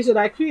scrapbook page that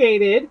I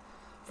created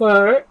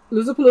for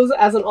Luzapalooza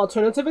as an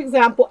alternative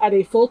example at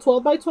a full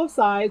 12x12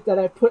 size that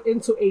I put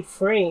into a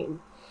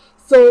frame.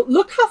 So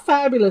look how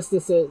fabulous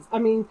this is. I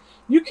mean,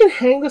 you can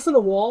hang this on the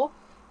wall,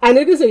 and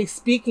it is a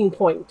speaking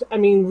point. I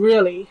mean,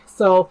 really.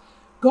 So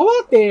go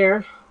out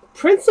there,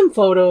 print some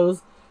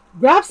photos,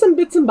 grab some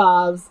bits and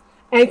bobs,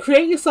 and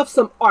create yourself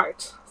some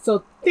art.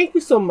 So thank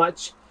you so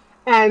much.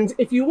 And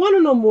if you want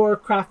to know more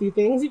crafty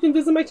things, you can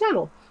visit my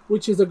channel,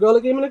 which is A Girl,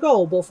 a Game, and a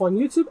Goal, both on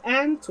YouTube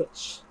and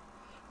Twitch.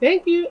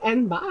 Thank you,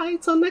 and bye.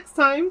 Till next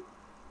time.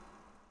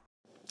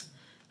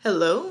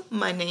 Hello,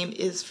 my name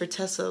is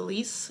Fertessa,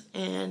 Allyse,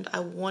 and I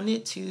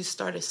wanted to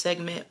start a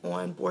segment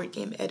on board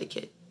game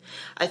etiquette.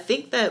 I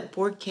think that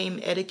board game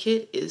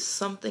etiquette is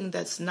something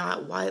that's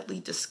not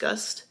widely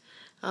discussed.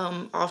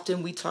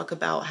 Often we talk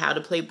about how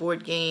to play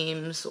board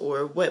games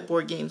or what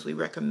board games we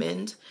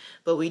recommend,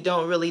 but we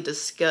don't really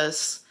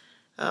discuss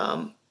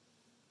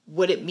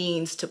what it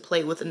means to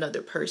play with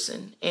another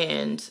person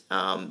and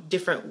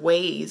different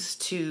ways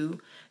to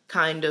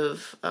kind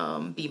of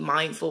be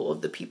mindful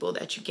of the people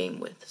that you game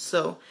with.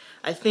 So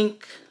I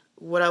think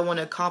what I want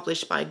to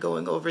accomplish by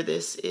going over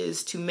this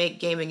is to make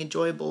gaming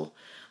enjoyable,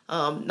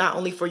 not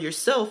only for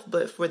yourself,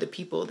 but for the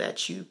people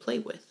that you play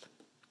with.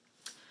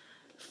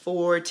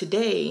 For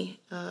today,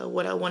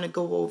 what I want to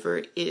go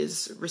over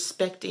is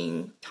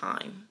respecting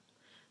time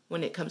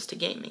when it comes to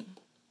gaming.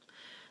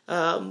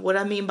 What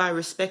I mean by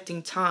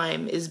respecting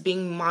time is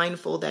being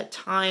mindful that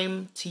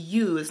time to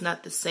you is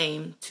not the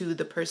same to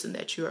the person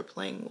that you are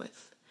playing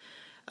with.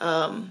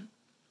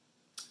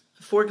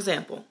 For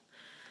example,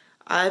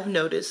 I've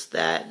noticed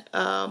that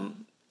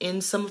in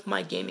some of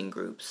my gaming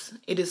groups,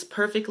 it is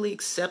perfectly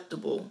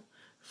acceptable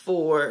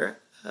for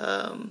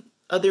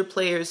other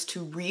players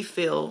to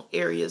refill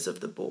areas of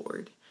the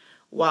board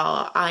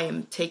while I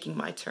am taking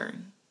my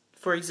turn.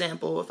 For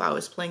example, if I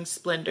was playing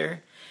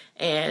Splendor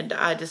and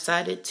I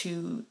decided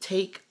to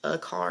take a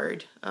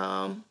card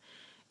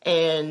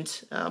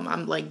and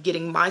I'm like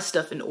getting my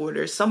stuff in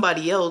order,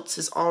 somebody else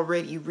is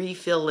already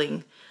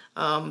refilling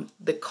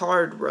the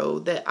card row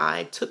that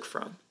I took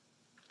from.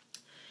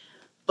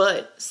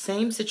 But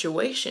same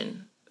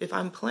situation, if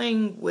I'm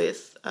playing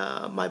with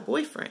my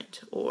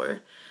boyfriend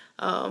or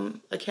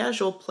a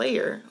casual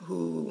player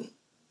who,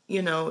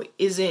 you know,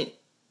 isn't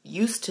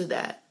used to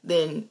that,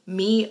 then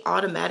me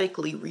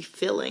automatically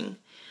refilling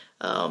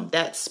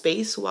that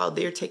space while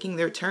they're taking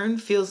their turn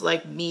feels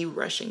like me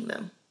rushing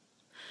them.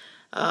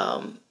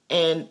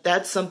 And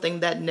that's something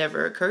that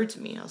never occurred to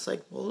me. I was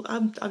like, well,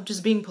 I'm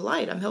just being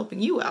polite. I'm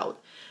helping you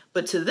out.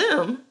 But to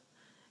them,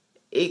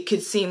 it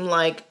could seem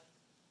like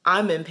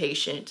I'm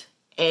impatient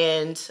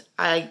and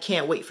I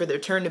can't wait for their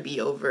turn to be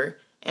over.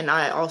 And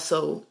I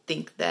also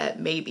think that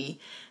maybe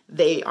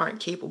they aren't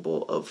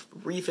capable of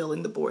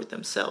refilling the board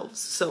themselves.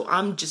 So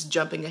I'm just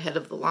jumping ahead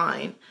of the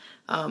line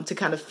to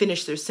kind of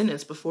finish their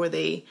sentence before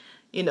they,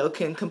 you know,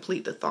 can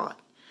complete the thought.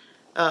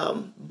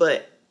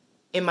 But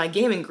in my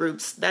gaming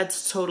groups,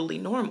 that's totally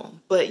normal.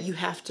 But you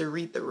have to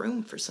read the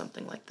room for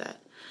something like that.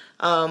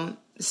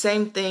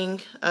 Same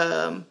thing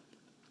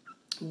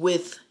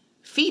with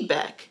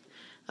feedback.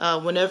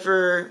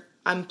 Whenever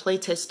I'm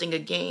playtesting a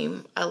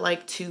game, I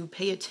like to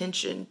pay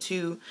attention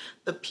to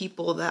the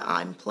people that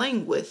I'm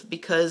playing with,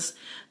 because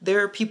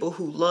there are people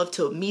who love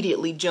to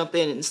immediately jump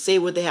in and say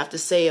what they have to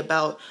say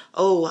about,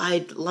 oh,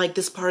 I like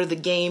this part of the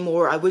game,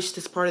 or I wish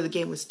this part of the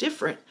game was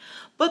different.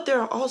 But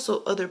there are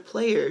also other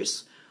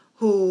players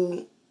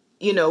who,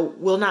 you know,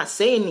 will not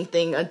say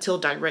anything until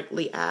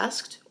directly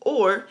asked,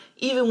 or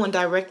even when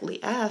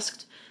directly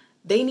asked,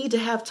 they need to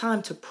have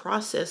time to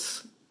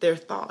process their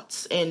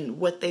thoughts and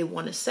what they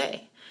want to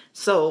say.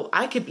 So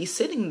I could be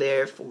sitting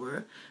there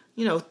for,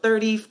 you know,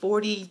 30,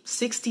 40,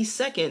 60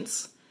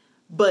 seconds,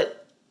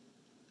 but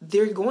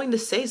they're going to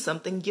say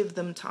something, give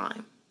them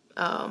time.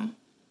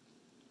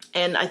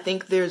 And I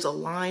think there's a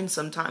line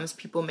sometimes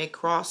people may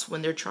cross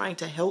when they're trying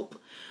to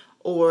help,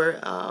 or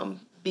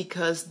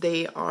because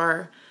they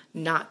are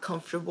not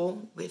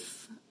comfortable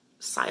with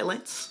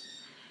silence.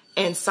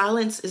 And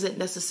silence isn't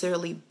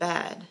necessarily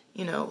bad.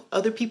 You know,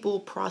 other people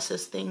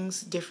process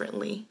things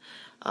differently.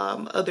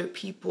 Other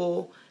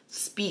people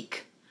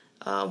speak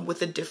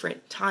with a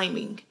different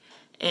timing,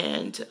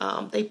 and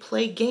they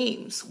play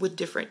games with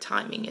different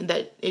timing, and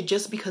that it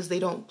just because they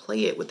don't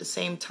play it with the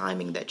same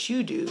timing that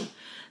you do,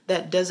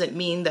 that doesn't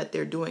mean that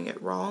they're doing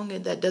it wrong,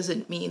 and that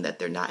doesn't mean that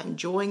they're not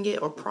enjoying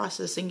it or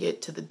processing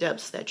it to the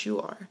depths that you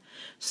are.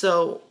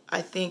 So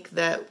I think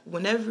that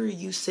whenever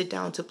you sit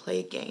down to play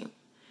a game,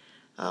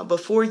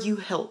 before you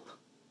help,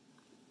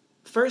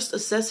 first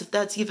assess if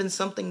that's even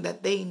something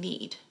that they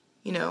need.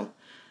 You know,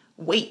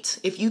 wait.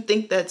 If you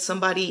think that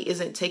somebody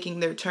isn't taking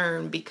their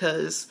turn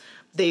because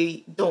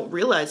they don't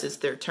realize it's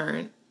their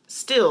turn,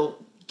 still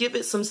give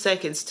it some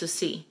seconds to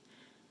see.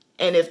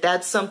 And if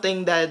that's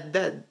something that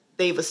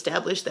they've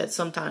established, that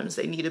sometimes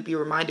they need to be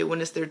reminded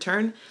when it's their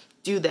turn,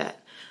 do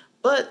that.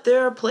 But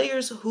there are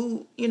players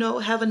who, you know,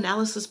 have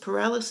analysis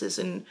paralysis,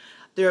 and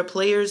there are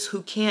players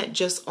who can't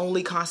just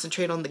only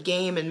concentrate on the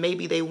game, and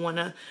maybe they want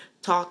to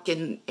talk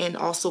and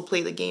also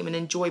play the game and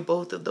enjoy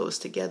both of those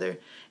together.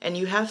 And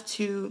you have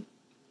to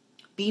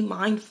be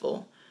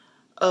mindful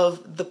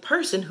of the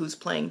person who's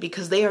playing,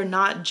 because they are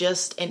not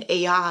just an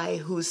AI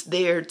who's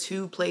there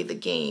to play the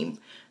game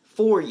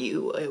for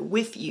you,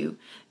 with you.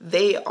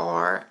 They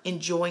are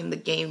enjoying the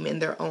game in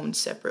their own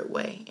separate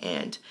way.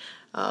 And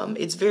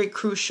it's very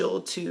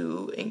crucial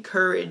to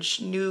encourage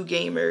new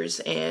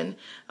gamers and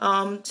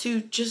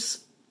to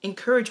just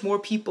encourage more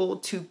people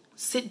to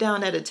sit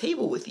down at a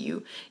table with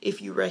you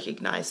if you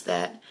recognize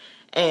that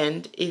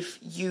and if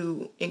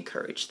you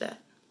encourage that.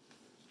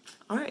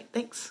 All right,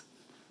 thanks.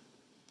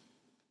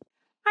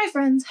 Hi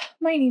friends,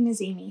 my name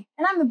is Amy,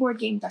 and I'm the Board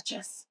Game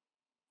Duchess.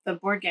 The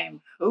board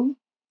game who?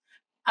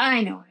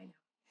 I know.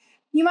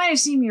 You might have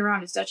seen me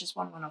around as Duchess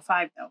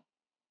 1105 though.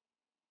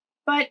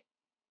 But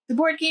the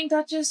Board Game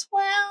Duchess,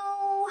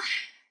 well,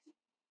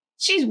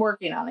 she's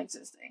working on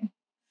existing.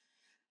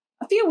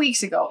 A few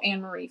weeks ago,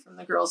 AnnaMaria from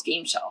the Girls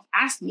Game Shelf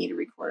asked me to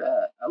record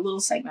a little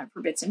segment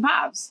for Bits and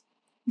Bobs.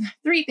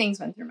 3 things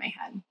went through my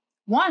head.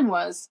 1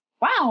 was,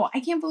 wow, I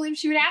can't believe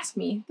she would ask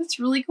me. That's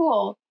really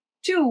cool.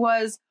 2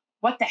 was,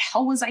 what the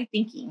hell was I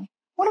thinking?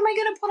 What am I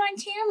going to put on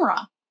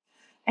camera?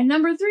 And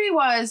number 3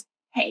 was,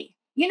 hey,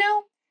 you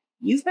know,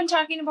 you've been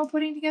talking about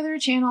putting together a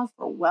channel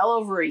for well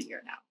over a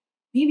year now.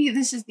 Maybe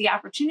this is the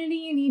opportunity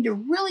you need to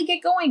really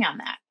get going on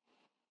that.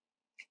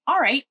 All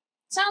right,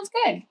 sounds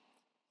good.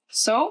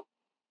 So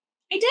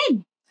I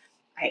did.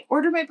 I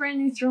ordered my brand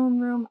new throne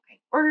room. I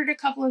ordered a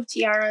couple of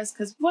tiaras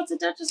because what's a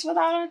duchess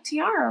without a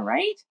tiara,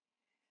 right?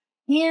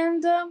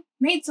 And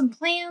made some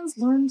plans,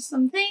 learned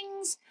some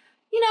things,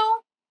 you know,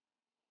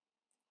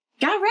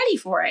 got ready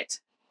for it.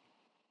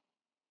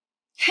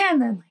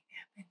 And then life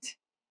happened.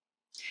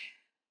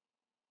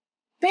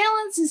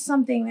 Balance is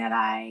something that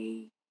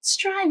I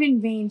strive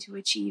in vain to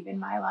achieve in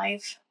my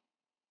life.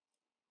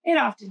 It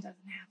often doesn't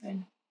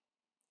happen.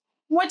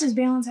 What does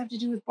balance have to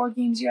do with board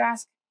games, you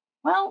ask?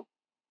 Well,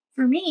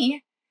 for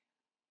me,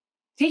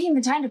 taking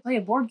the time to play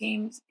a board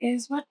game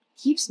is what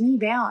keeps me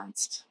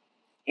balanced.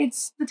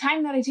 It's the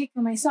time that I take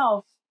for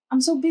myself.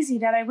 I'm so busy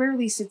that I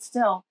rarely sit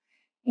still.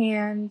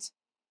 And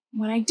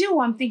when I do,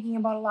 I'm thinking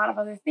about a lot of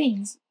other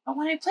things. But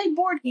when I play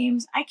board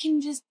games, I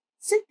can just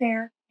sit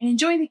there and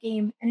enjoy the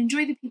game and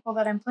enjoy the people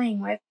that I'm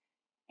playing with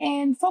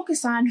and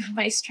focus on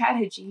my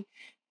strategy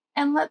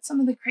and let some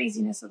of the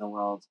craziness of the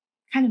world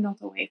kind of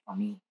melt away for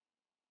me.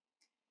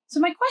 So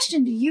my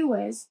question to you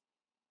is,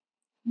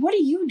 what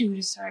do you do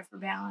to strive for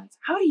balance?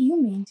 How do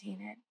you maintain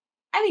it?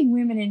 I think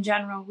women in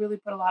general really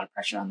put a lot of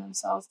pressure on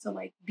themselves to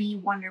like be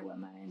Wonder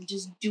Woman and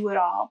just do it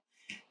all.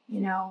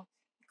 You know,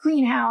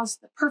 clean house,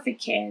 the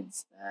perfect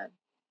kids, the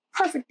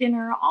perfect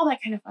dinner, all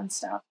that kind of fun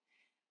stuff.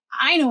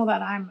 I know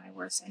that I'm my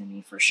worst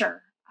enemy for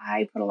sure.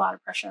 I put a lot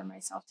of pressure on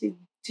myself to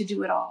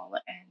do it all,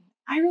 and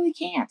I really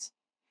can't.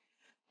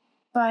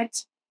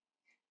 But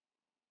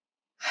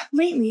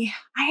lately,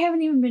 I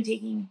haven't even been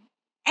taking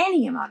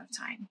any amount of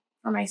time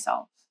for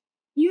myself.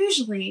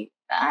 Usually,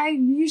 I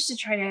used to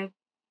try to,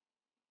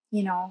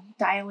 you know,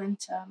 dial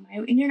into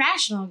my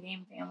international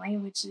game family,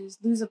 which is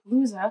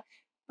Luzapalooza,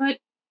 but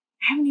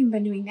I haven't even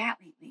been doing that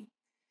lately.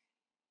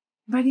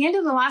 By the end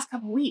of the last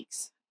couple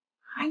weeks,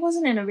 I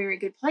wasn't in a very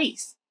good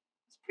place.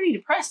 I was pretty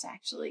depressed,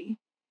 actually.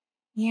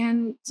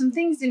 And some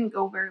things didn't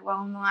go very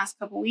well in the last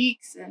couple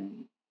weeks,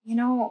 and, you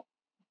know,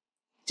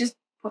 just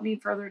put me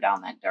further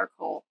down that dark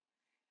hole.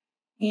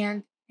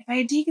 And if I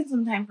had taken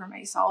some time for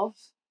myself,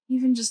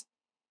 even just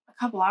a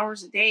couple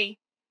hours a day,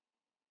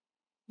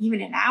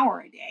 even an hour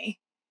a day,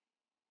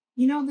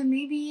 you know, then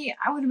maybe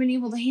I would have been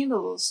able to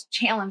handle those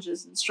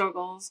challenges and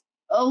struggles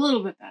a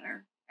little bit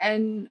better,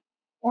 and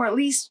or at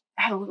least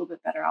had a little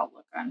bit better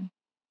outlook on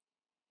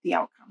the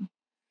outcome.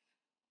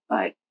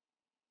 But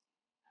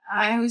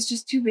I was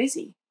just too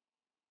busy.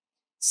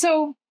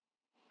 So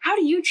how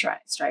do you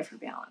strive for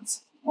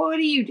balance? What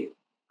do you do?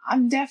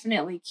 I'm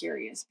definitely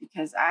curious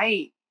because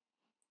I'm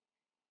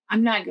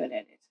not good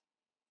at it.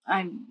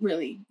 I'm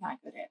really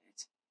not good at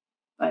it.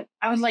 But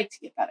I would like to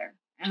get better,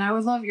 and I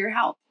would love your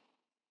help.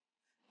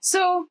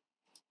 So,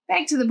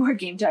 back to the Board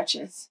Game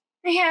Duchess.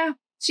 Yeah,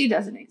 she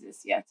doesn't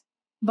exist yet.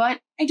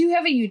 But I do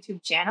have a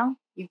YouTube channel.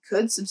 You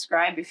could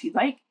subscribe if you'd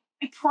like.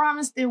 I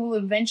promise there will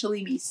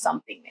eventually be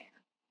something there.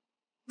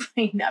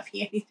 Might not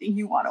be anything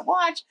you want to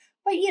watch,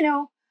 but you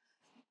know,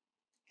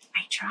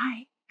 I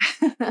try.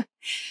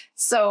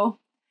 So,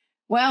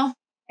 well,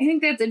 I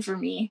think that's it for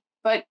me.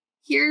 But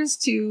here's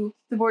to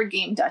the Board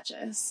Game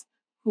Duchess,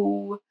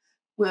 who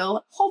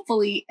will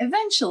hopefully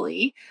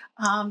eventually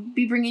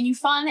be bringing you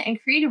fun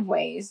and creative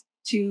ways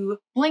to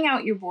bling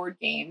out your board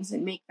games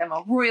and make them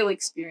a royal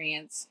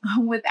experience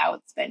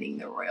without spending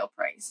the royal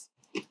price.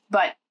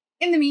 But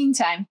in the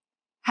meantime,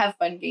 have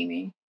fun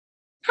gaming.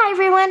 Hi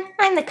everyone,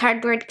 I'm the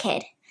Cardboard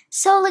Kid.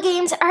 Solo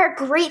games are a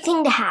great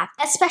thing to have,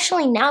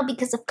 especially now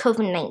because of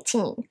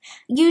COVID-19.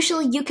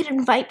 Usually you could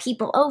invite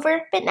people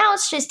over, but now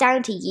it's just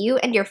down to you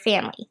and your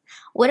family.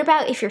 What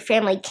about if your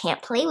family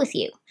can't play with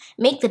you?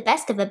 Make the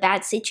best of a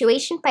bad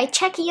situation by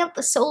checking out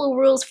the solo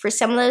rules for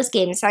some of those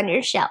games on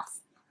your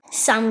shelf.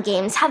 Some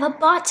games have a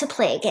bot to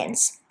play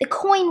against. The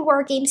Coin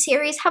War game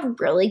series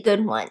have really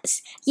good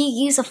ones. You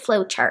use a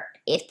flowchart.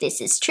 If this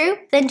is true,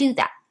 then do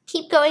that.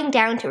 Keep going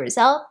down to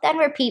resolve, then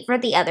repeat for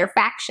the other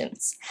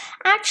factions.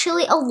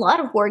 Actually, a lot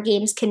of war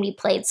games can be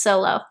played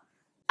solo.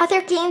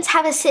 Other games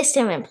have a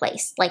system in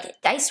place, like a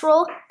dice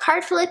roll,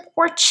 card flip,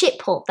 or chip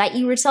pull that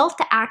you resolve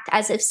to act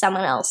as if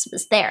someone else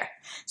was there.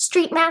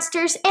 Street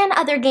Masters and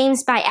other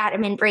games by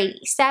Adam and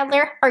Brady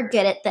Sadler are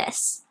good at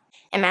this.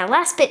 In my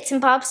last Bits and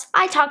Bobs,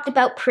 I talked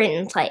about print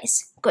and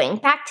plays. Going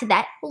back to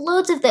that,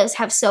 loads of those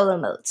have solo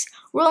modes.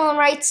 Roll and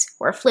rights,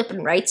 or flip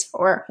and rights,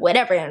 or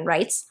whatever and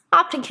rights,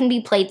 often can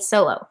be played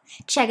solo.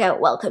 Check out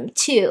Welcome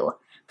to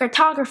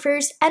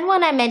Cartographers, and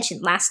one I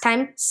mentioned last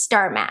time,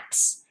 Star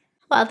Maps.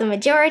 While the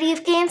majority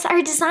of games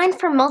are designed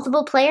for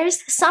multiple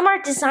players, some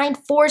are designed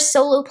for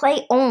solo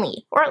play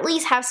only, or at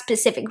least have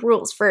specific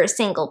rules for a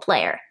single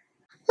player.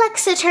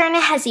 Lex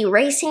Eterna has you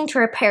racing to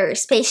repair your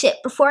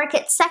spaceship before it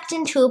gets sucked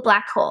into a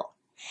black hole.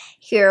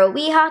 Hero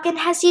Weehawken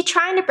has you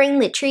trying to bring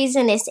the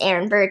treasonous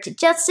Ahern bird to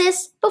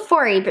justice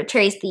before he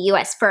betrays the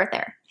US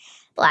further.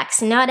 Black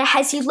Sonata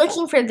has you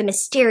looking for the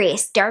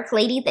mysterious dark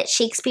lady that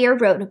Shakespeare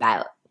wrote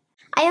about.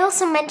 I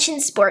also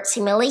mentioned sports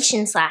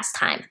simulations last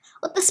time.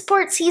 With the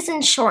sports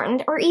season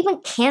shortened or even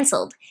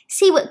cancelled,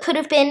 see what could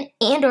have been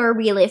and or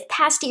relive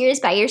past years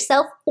by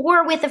yourself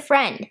or with a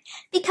friend.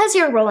 Because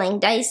you're rolling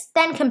dice,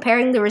 then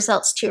comparing the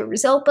results to a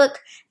result book,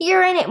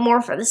 you're in it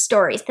more for the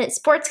stories that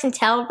sports can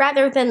tell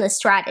rather than the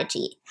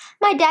strategy.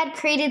 My dad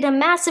created a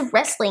massive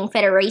wrestling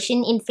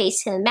federation in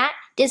Face to the Mat,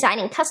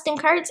 designing custom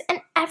cards and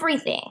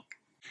everything.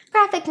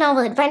 Graphic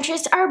novel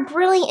adventures are a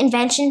brilliant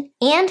invention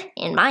and,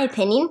 in my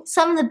opinion,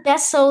 some of the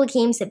best solo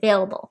games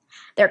available.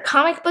 They're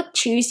comic book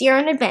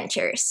choose-your-own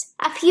adventures.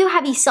 A few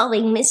have you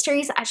solving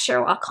mysteries as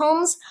Sherlock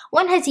Holmes,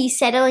 one has you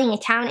settling a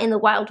town in the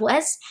Wild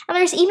West, and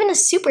there's even a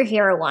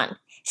superhero one.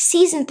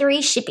 Season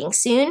 3 shipping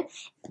soon,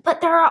 but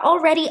there are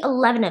already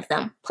 11 of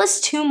them, plus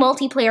 2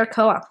 multiplayer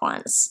co-op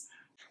ones.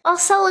 While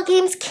solo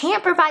games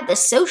can't provide the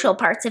social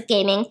parts of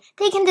gaming,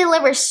 they can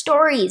deliver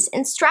stories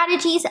and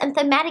strategies and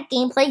thematic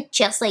gameplay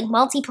just like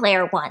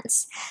multiplayer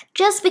ones.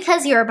 Just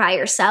because you're by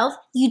yourself,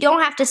 you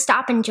don't have to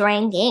stop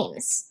enjoying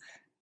games.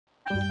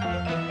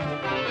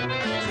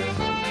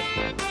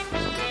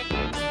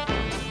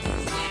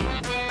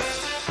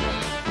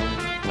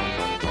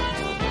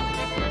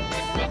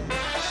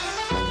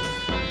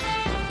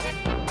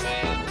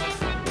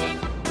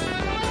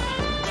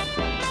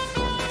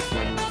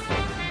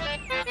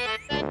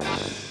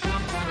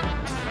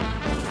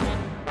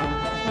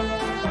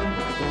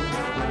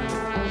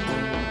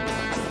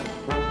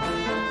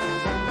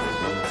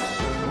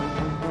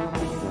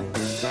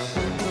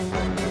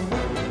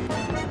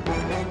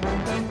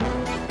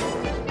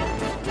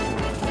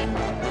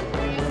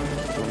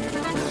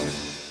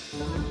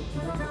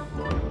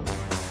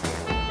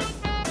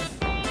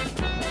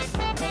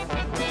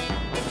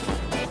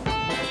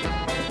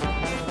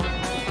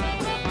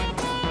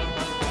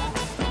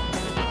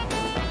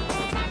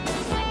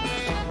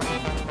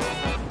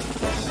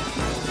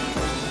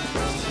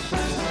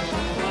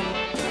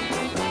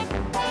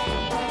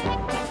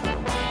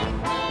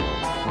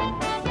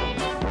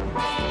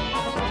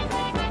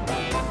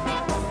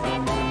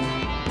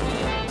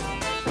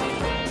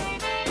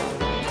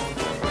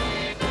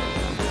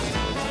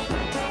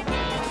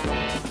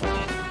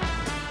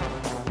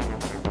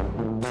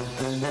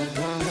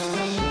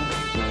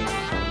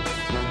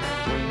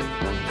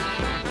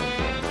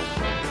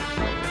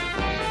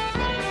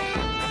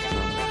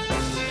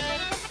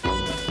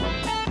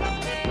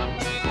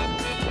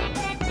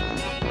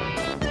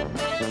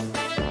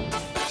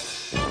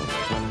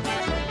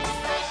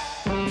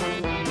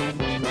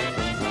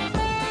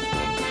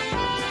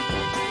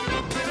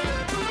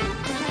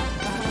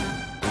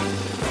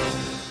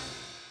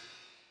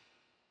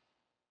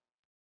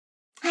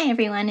 Hi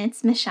everyone,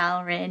 it's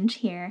Michelle Ridge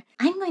here.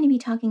 I'm going to be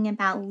talking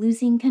about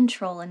losing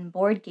control in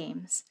board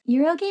games.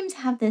 Euro games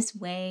have this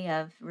way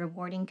of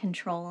rewarding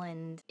control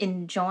and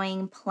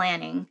enjoying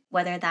planning,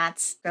 whether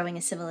that's growing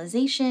a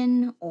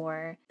civilization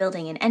or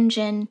building an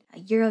engine.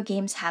 Euro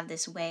games have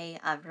this way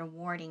of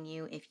rewarding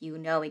you if you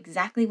know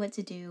exactly what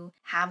to do,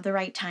 have the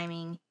right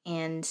timing,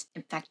 and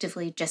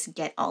effectively just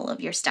get all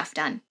of your stuff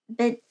done.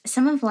 But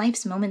some of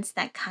life's moments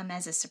that come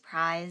as a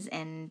surprise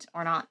and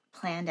are not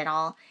planned at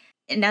all,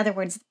 in other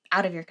words,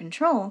 out of your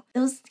control,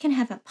 those can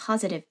have a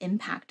positive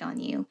impact on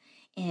you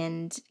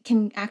and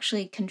can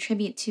actually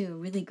contribute to a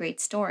really great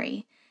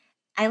story.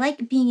 I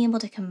like being able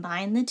to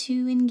combine the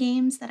two in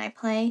games that I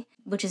play,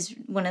 which is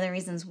one of the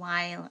reasons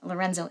why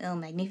Lorenzo Il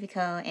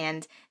Magnifico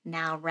and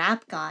now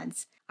Rap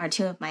Gods are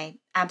two of my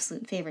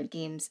absolute favorite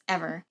games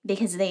ever,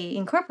 because they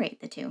incorporate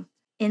the two.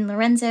 In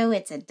Lorenzo,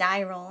 it's a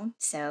die roll,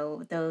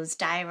 so those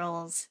die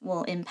rolls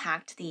will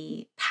impact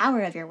the power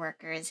of your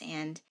workers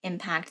and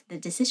impact the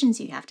decisions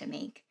you have to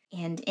make.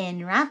 And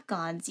in Rap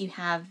Gods, you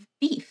have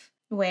beef,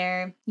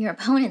 where your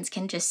opponents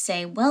can just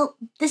say, well,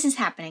 this is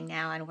happening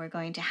now, and we're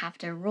going to have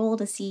to roll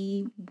to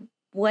see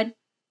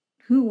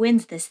who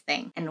wins this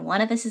thing. And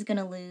one of us is going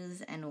to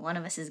lose, and one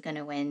of us is going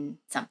to win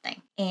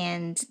something.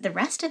 And the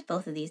rest of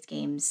both of these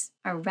games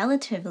are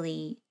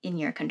relatively in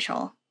your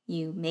control.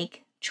 You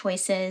make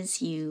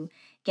choices, you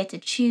get to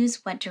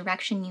choose what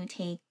direction you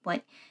take,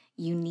 what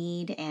you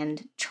need,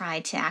 and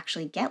try to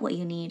actually get what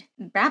you need.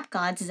 Rap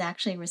Gods is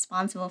actually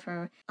responsible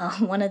for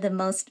one of the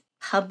most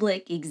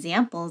public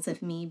examples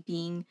of me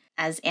being,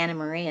 as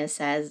AnnaMaria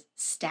says,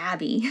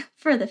 stabby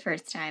for the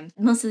first time.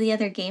 Most of the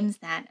other games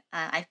that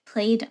I've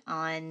played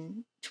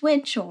on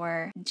Twitch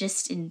or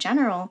just in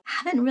general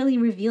haven't really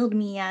revealed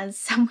me as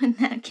someone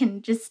that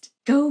can just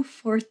go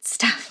for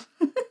stuff,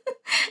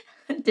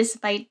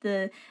 despite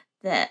the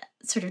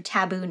sort of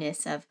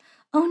tabooness of,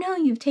 oh no,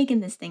 you've taken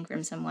this thing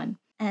from someone.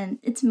 And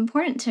it's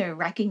important to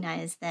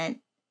recognize that,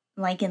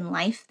 like in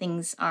life,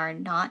 things are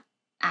not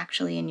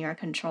actually in your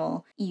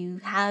control. You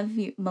have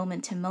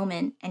moment to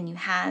moment, and you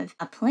have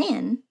a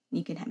plan.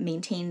 You can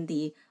maintain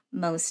the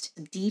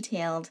most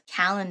detailed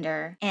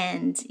calendar,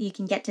 and you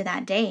can get to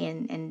that day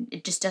and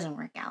it just doesn't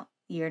work out.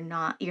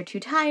 You're too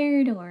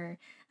tired, or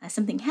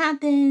something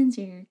happens,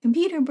 or your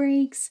computer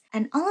breaks,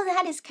 and all of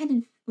that is kind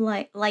of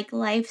like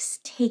life's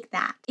take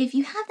that. If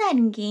you have that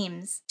in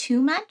games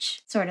too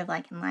much, sort of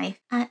like in life,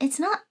 it's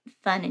not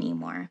fun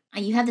anymore.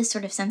 You have this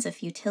sort of sense of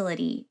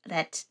futility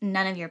that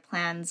none of your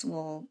plans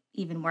will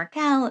even work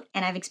out,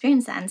 and I've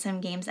experienced that in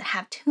some games that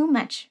have too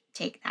much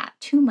take that,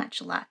 too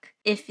much luck.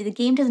 If the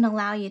game doesn't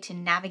allow you to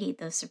navigate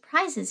those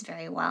surprises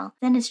very well,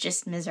 then it's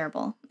just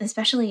miserable,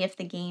 especially if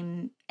the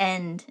game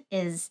end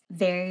is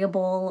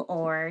variable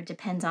or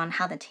depends on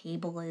how the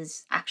table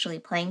is actually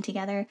playing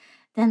together.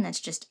 Then that's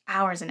just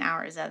hours and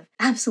hours of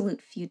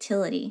absolute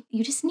futility.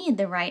 You just need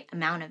the right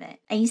amount of it.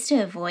 I used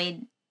to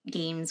avoid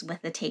games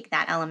with the take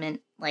that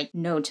element like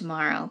no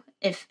tomorrow.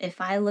 If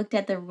I looked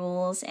at the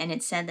rules and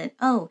it said that,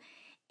 oh,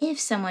 if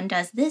someone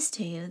does this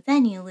to you,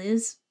 then you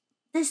lose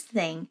this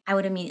thing, I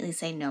would immediately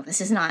say, no,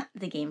 this is not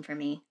the game for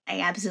me. I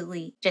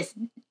absolutely just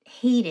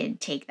hated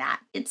take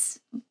that. It's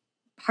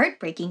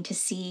heartbreaking to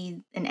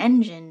see an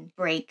engine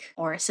break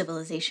or a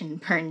civilization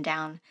burn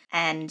down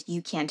and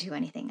you can't do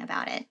anything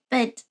about it.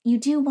 But you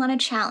do want a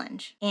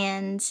challenge,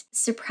 and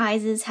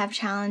surprises have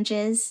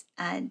challenges.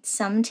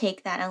 Some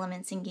take that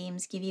elements in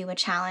games give you a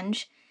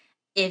challenge.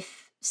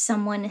 If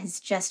someone has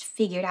just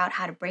figured out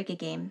how to break a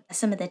game,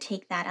 some of the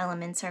take that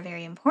elements are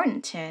very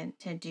important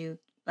to do,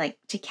 like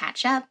to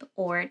catch up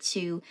or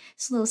to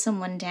slow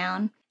someone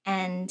down.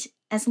 And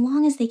as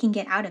long as they can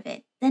get out of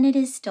it, then it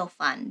is still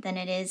fun. Then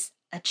it is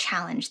a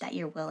challenge that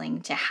you're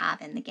willing to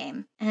have in the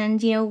game.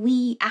 And,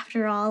 we,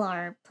 after all,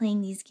 are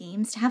playing these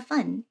games to have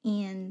fun.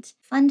 And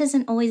fun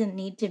doesn't always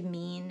need to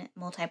mean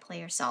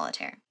multiplayer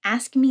solitaire.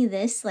 Ask me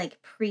this,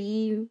 like,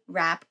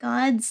 pre-Rap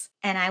Gods,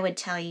 and I would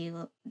tell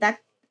you that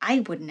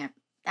I wouldn't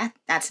have,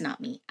 that's not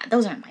me.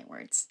 Those aren't my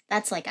words.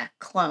 That's like a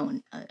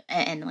clone,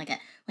 and like a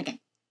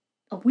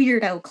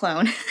weirdo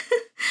clone.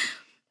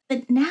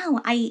 But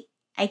now I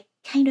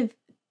kind of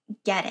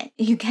get it.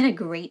 You get a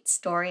great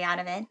story out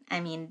of it. I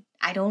mean,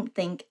 I don't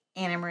think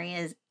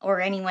AnnaMaria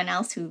or anyone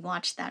else who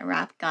watched that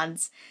Rap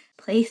Gods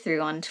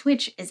playthrough on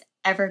Twitch is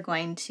ever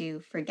going to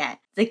forget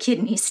the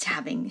kidney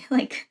stabbing.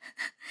 Like,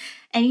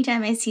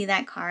 anytime I see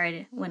that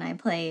card when I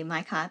play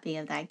my copy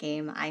of that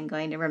game, I'm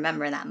going to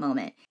remember that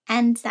moment.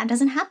 And that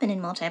doesn't happen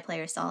in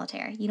multiplayer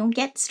solitaire. You don't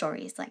get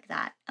stories like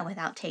that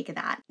without take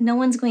that. No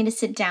one's going to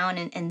sit down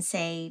and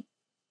say,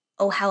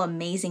 oh, how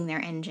amazing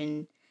their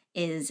engine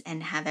is,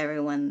 and have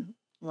everyone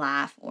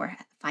laugh or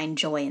find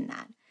joy in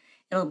that.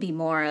 It'll be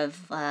more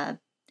of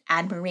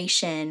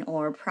admiration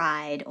or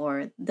pride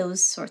or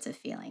those sorts of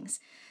feelings.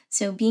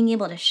 So being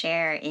able to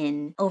share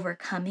in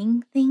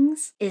overcoming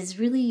things is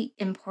really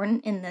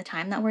important in the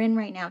time that we're in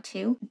right now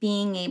too.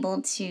 Being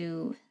able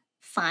to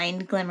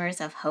find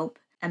glimmers of hope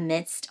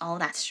amidst all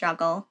that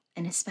struggle,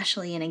 and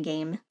especially in a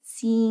game,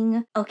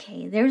 seeing,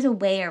 okay, there's a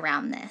way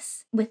around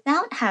this.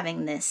 Without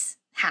having this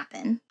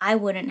happen, I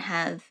wouldn't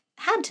have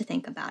had to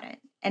think about it.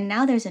 And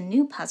now there's a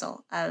new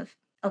puzzle of,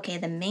 okay,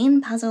 the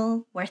main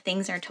puzzle where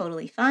things are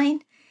totally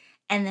fine,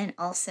 and then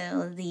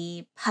also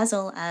the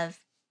puzzle of,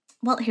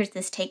 well, here's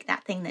this take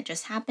that thing that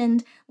just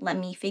happened, let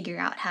me figure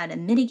out how to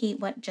mitigate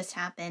what just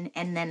happened,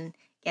 and then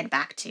get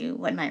back to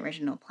what my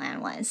original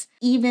plan was.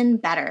 Even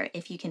better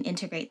if you can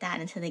integrate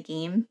that into the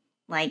game,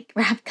 like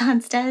Rap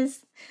Gods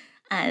does.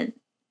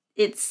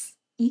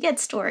 You get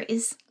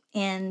stories,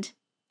 and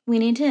we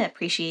need to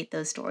appreciate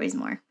those stories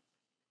more.